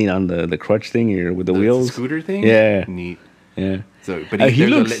kneeling on the crutch thing with the wheels. The scooter thing. Yeah. Neat. Yeah. So, but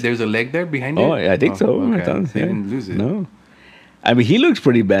there's a leg there behind it. Oh, I think so. Okay. So he didn't lose it. No. I mean, he looks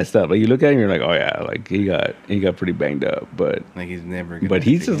pretty messed up. Like you look at him, you're like, oh yeah, like he got pretty banged up. But like he's never. Gonna but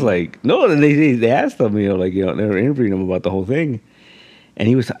he's just like no. And they asked him, they were interviewing him about the whole thing, and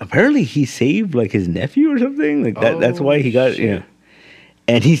he was apparently he saved like his nephew or something like that. That's why he got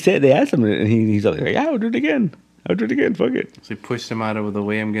And he said they asked him, and he's like, yeah, I'll do it again. Fuck it. So he pushed him out of the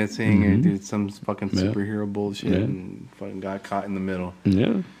way, I'm guessing, or did some fucking superhero bullshit and fucking got caught in the middle.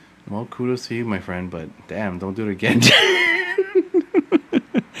 Yeah. Well, kudos to you, my friend, but damn, don't do it again.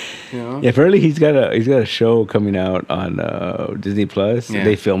 Yeah, apparently he's got a show coming out on Disney Plus. Yeah.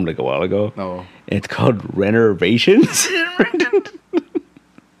 They filmed like a while ago. Oh. It's called Renovations.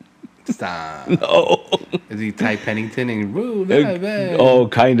 Stop. No. Is he Ty Pennington and oh,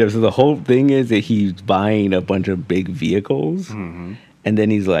 kind of. So the whole thing is that he's buying a bunch of big vehicles, and then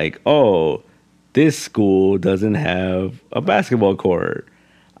he's like, "Oh, this school doesn't have a basketball court.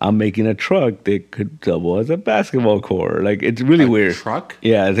 I'm making a truck that could double as a basketball court." Like it's really weird. Truck?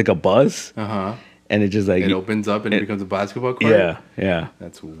 Yeah, it's like a bus. And it just like it opens up and it becomes a basketball court. Yeah.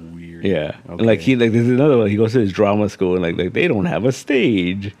 That's weird. Yeah, okay. And there's another one. He goes to his drama school and like they don't have a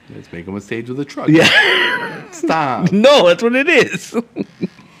stage. Let's make him a stage with a truck. Yeah, stop. No, that's what it is.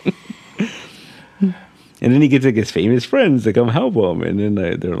 And then he gets like his famous friends to come help him, and then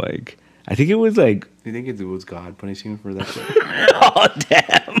they're like, I think it was like. Do you think it was God punishing him for that shit? Oh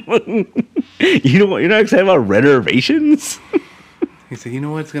damn! You know what? You're not excited about Renovations? He said, you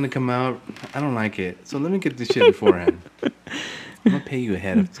know what's going to come out? I don't like it. So let me get this shit beforehand. I'm going to pay you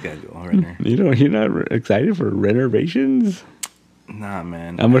ahead of schedule, Renner. You're not excited for Renovations? Nah,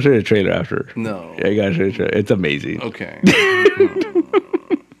 man. I'm going to show you a trailer after. No. Yeah, I got to show you a trailer. It's amazing. Okay.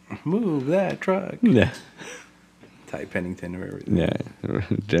 Move that truck. Yeah. Ty Pennington or whatever. Yeah.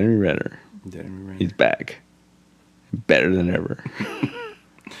 Jeremy Renner. He's back. Better than ever.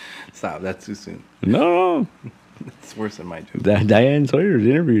 Stop. That's too soon. No. It's worse than my joke. Diane Sawyer's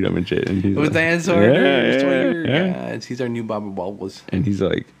interviewed him and shit. And it was like, Diane Sawyer. Yeah. He's our new Bobby Walters. And he's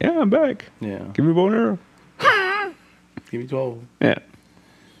like, yeah, I'm back. Yeah. Give me a bow and arrow. Give me 12. Yeah.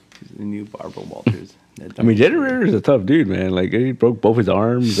 He's the new Barbara Walters. I mean, Jerry Renner is a tough dude, man. Like, he broke both his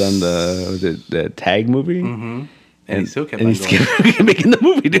arms on the Tag movie. Mm-hmm. And he still kept making the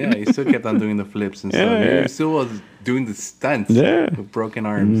movie, dude. Yeah, he still kept on doing the flips and stuff. Yeah. He still was doing the stunts with broken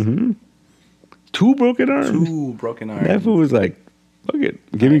arms. Mm-hmm. Two broken arms. That fool was like, fuck it.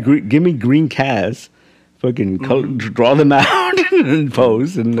 Give me green cast. Fucking draw them out and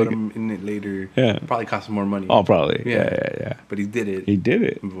pose. And put them in it later. Yeah. Probably cost more money. Oh, probably. Yeah. But he did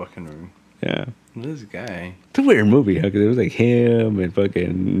it. Fucking room. Yeah. This guy. It's a weird movie, huh? Because it was like him and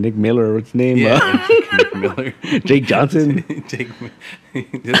fucking Nick Miller. What's his name? Yeah, Nick Miller. Jake Johnson.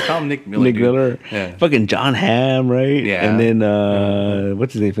 Just call him Nick Miller. Nick Miller. Yeah. Fucking John Hamm, right? Yeah. And then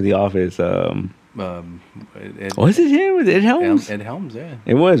what's his name for The Office? Was it him? Was it Ed Helms? Ed Helms, yeah.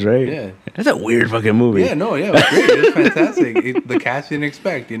 It was, right? Yeah. That's a weird fucking movie. Yeah, no, yeah, it was great. It was fantastic. The cast didn't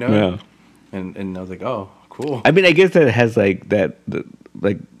expect, you know? Yeah. And I was like, oh, cool. I mean, I guess that has like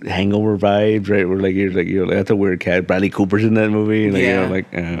like Hangover vibes, right? Where like you're like that's a weird cat. Bradley Cooper's in that movie.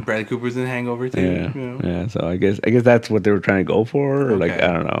 Like, yeah. Bradley Cooper's in Hangover too. Yeah. You know? Yeah. So I guess that's what they were trying to go for. Or like, I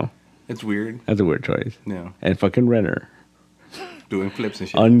don't know. It's weird. That's a weird choice. Yeah. And fucking Renner. Doing flips and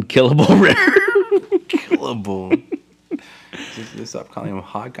shit. Unkillable Renner. Killable. Just stop calling him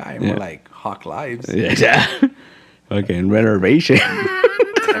Hawk Guy. More like Hawk Lives. Yeah. Fucking Renovation.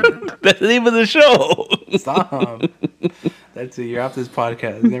 That's the name of the show. Stop. That's it. You're off this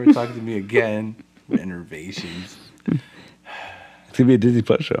podcast. Never talking to me again. Renovations. It's gonna be a Disney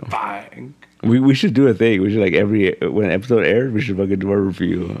Plus show. Fine. We should do a thing. We should when an episode airs, we should fucking do a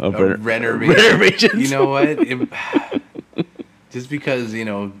review of Renovations. You know what? Just because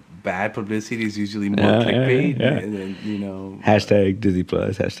bad publicity is usually more clickbait. Yeah. And then, hashtag Disney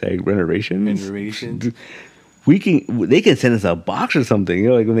Plus. Hashtag Renovations. Renovations. They can send us a box or something.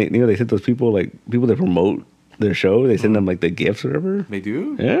 Like when they sent those people people that promote their show. They send them like the gifts or whatever. They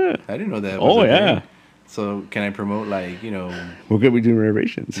do? Yeah. I didn't know that. Oh yeah. Thing. So can I promote We're gonna be doing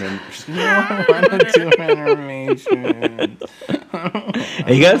renovations. No, I want to do renovations.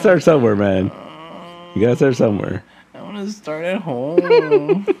 Hey, you gotta start somewhere, man. You gotta start somewhere. I want to start at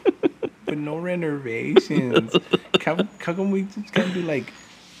home, but no renovations. How come we just can't do I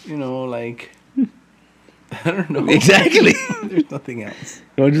don't know. Exactly. There's nothing else.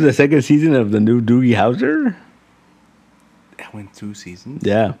 You want to do the second season of the new Doogie Howser? That went 2 seasons?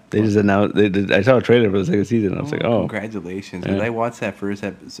 Yeah. They just announced. I saw a trailer for the second season. I was like, oh. Congratulations. Yeah. I watched that first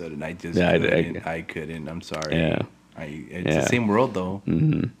episode and I just I couldn't. I'm sorry. Yeah. It's the same world though.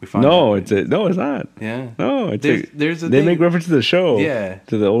 Mm-hmm. No, it's not. Yeah. No, they make reference to the show. Yeah.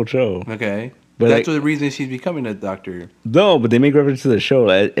 To the old show. Okay. But that's the reason she's becoming a doctor. No, but they make reference to the show.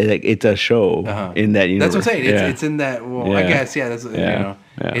 Like it's a show in that universe. That's what I'm saying. It's in that. Well, I guess that's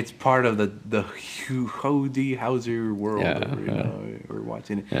it's part of the Hody Hauser world. We're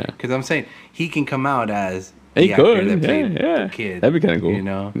watching it because I'm saying he can come out as the actor that played the kid. That'd be kind of cool,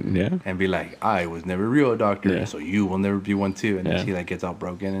 and be like, I was never a real doctor, so you will never be one too. And then she like gets all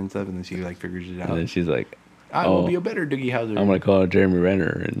broken and stuff, and then she like figures it out. And then she's like, I will be a better Doogie Howser. I'm gonna call Jeremy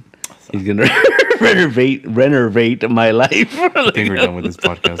Renner, and he's gonna renovate my life. I think we're done with this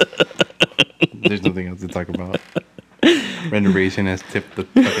podcast. There's nothing else to talk about. Renovation has tipped the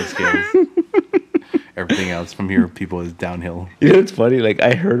fucking scales. Everything else from here, people, is downhill. You know, it's funny. Like,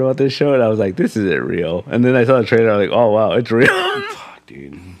 I heard about this show, and I was like, this isn't real. And then I saw the trailer, I was like, oh, wow, it's real. Fuck,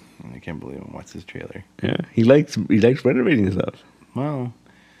 dude. I can't believe I watched this trailer. Yeah, he likes renovating stuff. Well,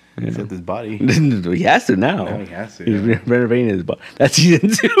 except his body. He has to now. Now he has to. He's renovating his body. That's season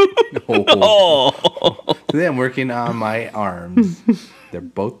 2. Oh. Today I'm working on my arms. They're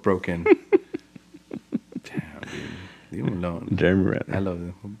both broken. Damn, dude. Leave him alone. Jeremy Renner. I love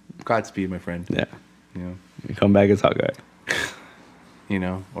him. Godspeed, my friend. Yeah. You know, you come back as Hawkeye. You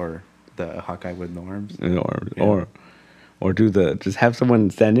know, or the Hawkeye with no arms. No arms. Or do just have someone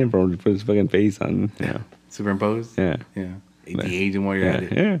stand in for him to put his fucking face on. Yeah. Superimpose? Yeah. Yeah. The agent while you're at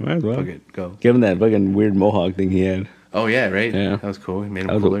it. Yeah, might as well. Fuck it, go. Give him that fucking weird mohawk thing he had. Oh, yeah, right? Yeah. That was cool. He made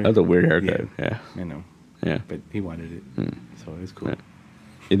him cooler. That was a weird haircut. Yeah. I know. Yeah. But he wanted it. So it was cool. Yeah.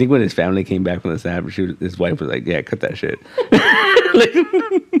 You think when his family came back from the snap, his wife was like, yeah, cut that shit. Like,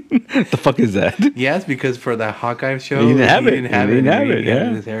 the fuck is that? Yes, because for the Hawkeye show, he didn't have it. He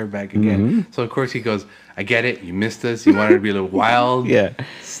had his hair back again. So, of course, he goes, I get it. You missed us. You wanted to be a little wild. Yeah.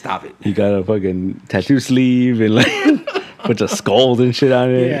 Stop it. You got a fucking tattoo sleeve and like a bunch of skulls and shit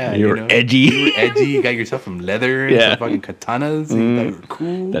on it. Yeah. You were edgy. You were edgy. You got yourself some leather and some fucking katanas. And you thought you were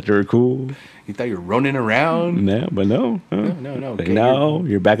cool. That you were cool. You thought you were running around. No, but no. No. Like, no,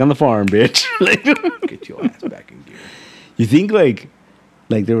 you're back on the farm, bitch. Like, get your ass back in gear. You think like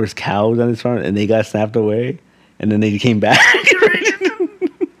there was cows on this farm and they got snapped away and then they came back?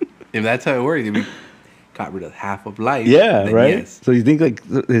 If that's how it worked, we got rid of half of life. Yeah, right? Yes. So you think like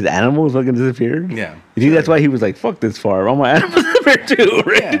his animals fucking disappeared? Yeah. You think that's why he was like, fuck this farm. All my animals disappeared too,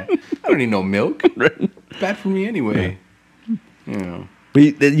 right? Yeah. I don't need no milk. Right. Bad for me anyway. Yeah. You know.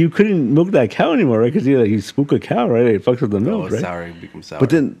 But you couldn't milk that cow anymore, right? Because you spook a cow, right? It fucks with the milk, right? Sour, it becomes sour. But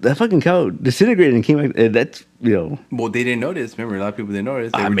then that fucking cow disintegrated and came back. That's, Well, they didn't notice. Remember, a lot of people didn't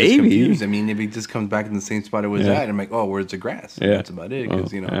notice. They were maybe. just confused. I mean, if it just comes back in the same spot it was at, I'm like, oh, where's the grass? Yeah. That's about it.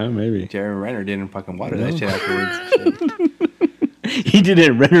 Because, maybe. Jeremy Renner didn't fucking water that shit afterwards. He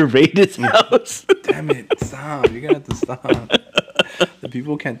didn't renovate his house. Damn it. Stop. You're going to have to stop. The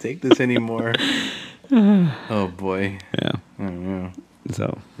people can't take this anymore. Oh, boy. Yeah. I don't know.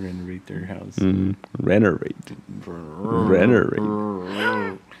 So renovate their house. Renovate.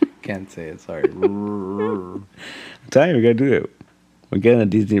 Can't say it. Sorry. I'm telling you, we gotta do it. We're getting a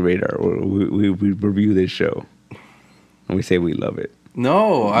Disney radar. We review this show, and we say we love it.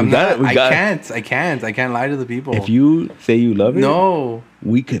 No, I'm not. I can't lie to the people. If you say you love it, no,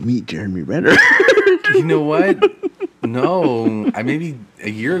 we could meet Jeremy Renner. You know what? No, I maybe a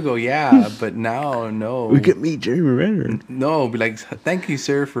year ago, yeah, but now, no. We could meet Jeremy Renner. No, be like, thank you,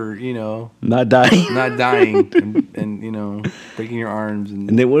 sir, for not dying, and breaking your arms.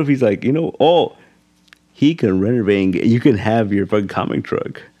 And then what if he's like, he can renovate. You can have your fucking comic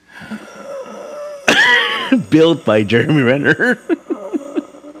truck built by Jeremy Renner.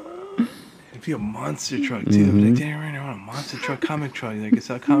 It'd be a monster truck too. Like, damn, right now, I want a monster truck, comic truck. Like, it's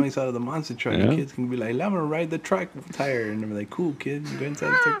sell comics out of the monster truck. Yeah. The kids can be like, I'm gonna ride the truck tire, and they're like, cool, kid, go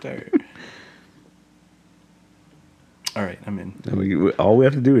inside the truck tire. All right, I'm in. All we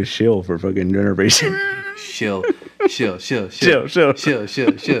have to do is shill for fucking renovation. Shill. Sell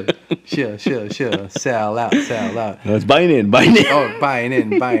out. No, it's buying in. Oh, buying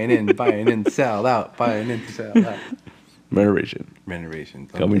in, sell out, sell out. Renovation.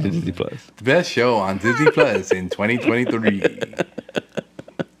 Coming to Disney Plus. The best show on Disney Plus in 2023.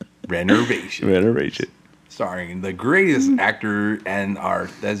 Renovation. Starring the greatest actor and our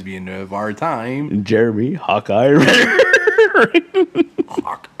thespian of our time, Jeremy Hawkeye Renner.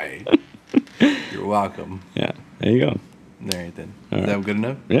 Hawkeye. You're welcome. Yeah, there you go. All right, then. Is that good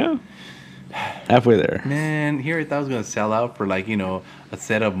enough? Yeah. Halfway there. Man, here I thought I was going to sell out for, like, a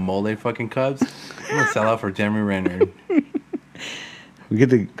set of mole fucking cups. I'm going to sell out for Jeremy Renner. We get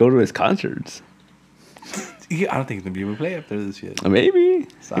to go to his concerts. I don't think he's going to be able to play after this shit. Maybe.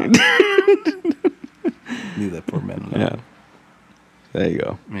 Stop. Leave that poor man alone. Yeah. There you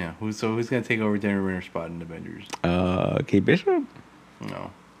go. Yeah. Who's going to take over Jeremy Renner's spot in Avengers? Kate Bishop?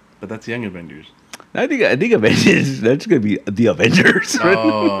 No. But that's Young Avengers. I think Avengers. That's gonna be the Avengers. Right?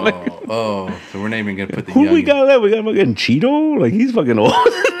 So we're not even gonna put the. Who young... we got left? We got fucking Cheeto. Like he's fucking old,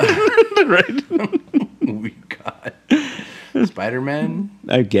 right? We got Spider-Man.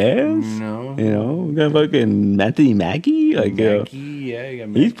 I guess. We got fucking Anthony Mackie. Like Mackie, yeah, you got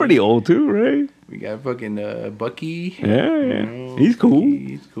Mackie. He's pretty old too, right? We got fucking Bucky. Yeah. He's cool.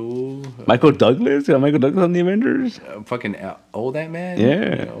 He's cool. Michael Douglas. Got Michael Douglas on the Avengers. Fucking old Ant-Man.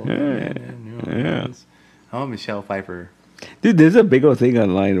 Yeah. Oh, Michelle Pfeiffer. Dude, there's a big old thing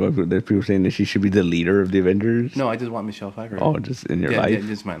online that people saying that she should be the leader of the Avengers. No, I just want Michelle Pfeiffer. Oh, just in your life? Yeah,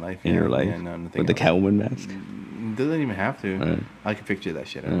 just my life. In your life? Yeah, no, with the Catwoman mask? Doesn't even have to. Right. I can picture that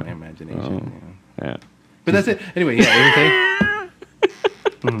shit in my imagination. Oh. Yeah. But that's it. Anyway, yeah, everything.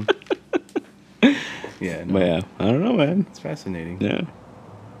 Yeah. No. But yeah, I don't know, man. It's fascinating. Yeah.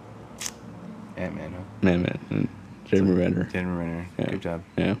 Ant-Man, huh? Man. Jeremy Renner. Yeah. Good job.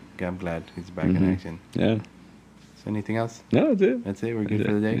 Yeah. I'm glad he's back in action. Yeah. So anything else? No, that's it. That's it. We're good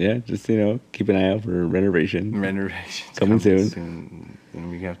for the day. Yeah, just keep an eye out for Renovation. Renovations coming soon.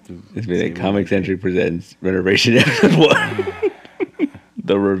 And we have to. It's been a ComiCentric presents Renovation episode 1.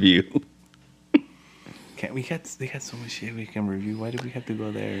 The review. They got so much shit we can review. Why do we have to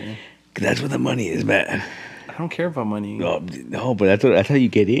go there? Cause that's where the money is, man. I don't care about money. No, but that's how you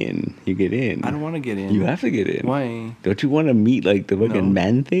get in. You get in. I don't want to get in. You have to get in. Why? Don't you want to meet like the fucking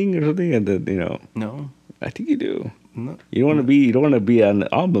man thing or something? And No. I think you do. No. You don't want to be on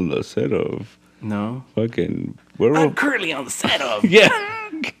the set of. No. Fucking. I'm currently on the set of. Yeah.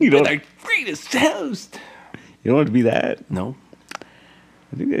 You don't. Our greatest host. You don't want to be that. No.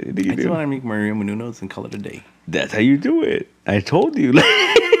 I think you do. I just want to meet Maria Menounos and call it a day. That's how you do it. I told you.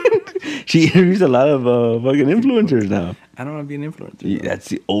 She interviews a lot of fucking influencers now. I don't want to be an influencer. That's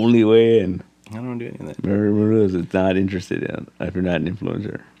the only way in. I don't want to do any of that. Maria Menounos is not interested in if you're not an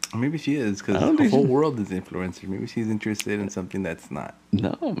influencer. Or maybe she is, because the whole world is influencer. Maybe she's interested in something that's not.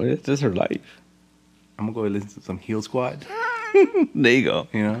 No, but it's just her life. I'm going to go listen to some Heel Squad. There you go.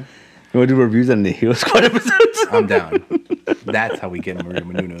 You know? You want to do reviews on the Heel Squad episodes? I'm down. That's how we get Maria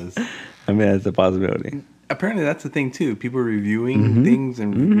Menounos. I mean, that's a possibility. Apparently, that's the thing, too. People reviewing things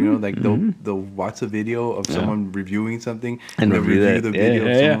and, they'll watch a video of someone reviewing something and they'll review the video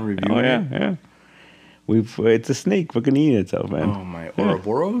of someone reviewing it. Yeah. It's a snake fucking eating itself, man. Oh, my.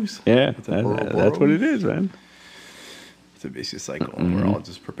 Ouroboros? Yeah. That's what it is, man. It's a vicious cycle. We're all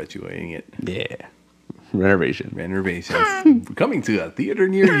just perpetuating it. Yeah. Renovations. Coming to a theater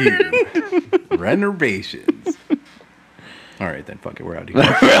near you. Renovations. All right, then. Fuck it. We're out of here.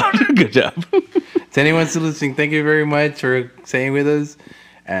 Good job. To anyone still listening, thank you very much for staying with us.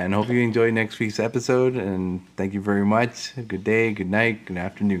 And hope you enjoy next week's episode. And thank you very much. Good day, good night, good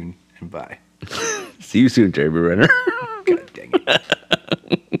afternoon, and bye. See you soon, Jeremy Renner. God dang it.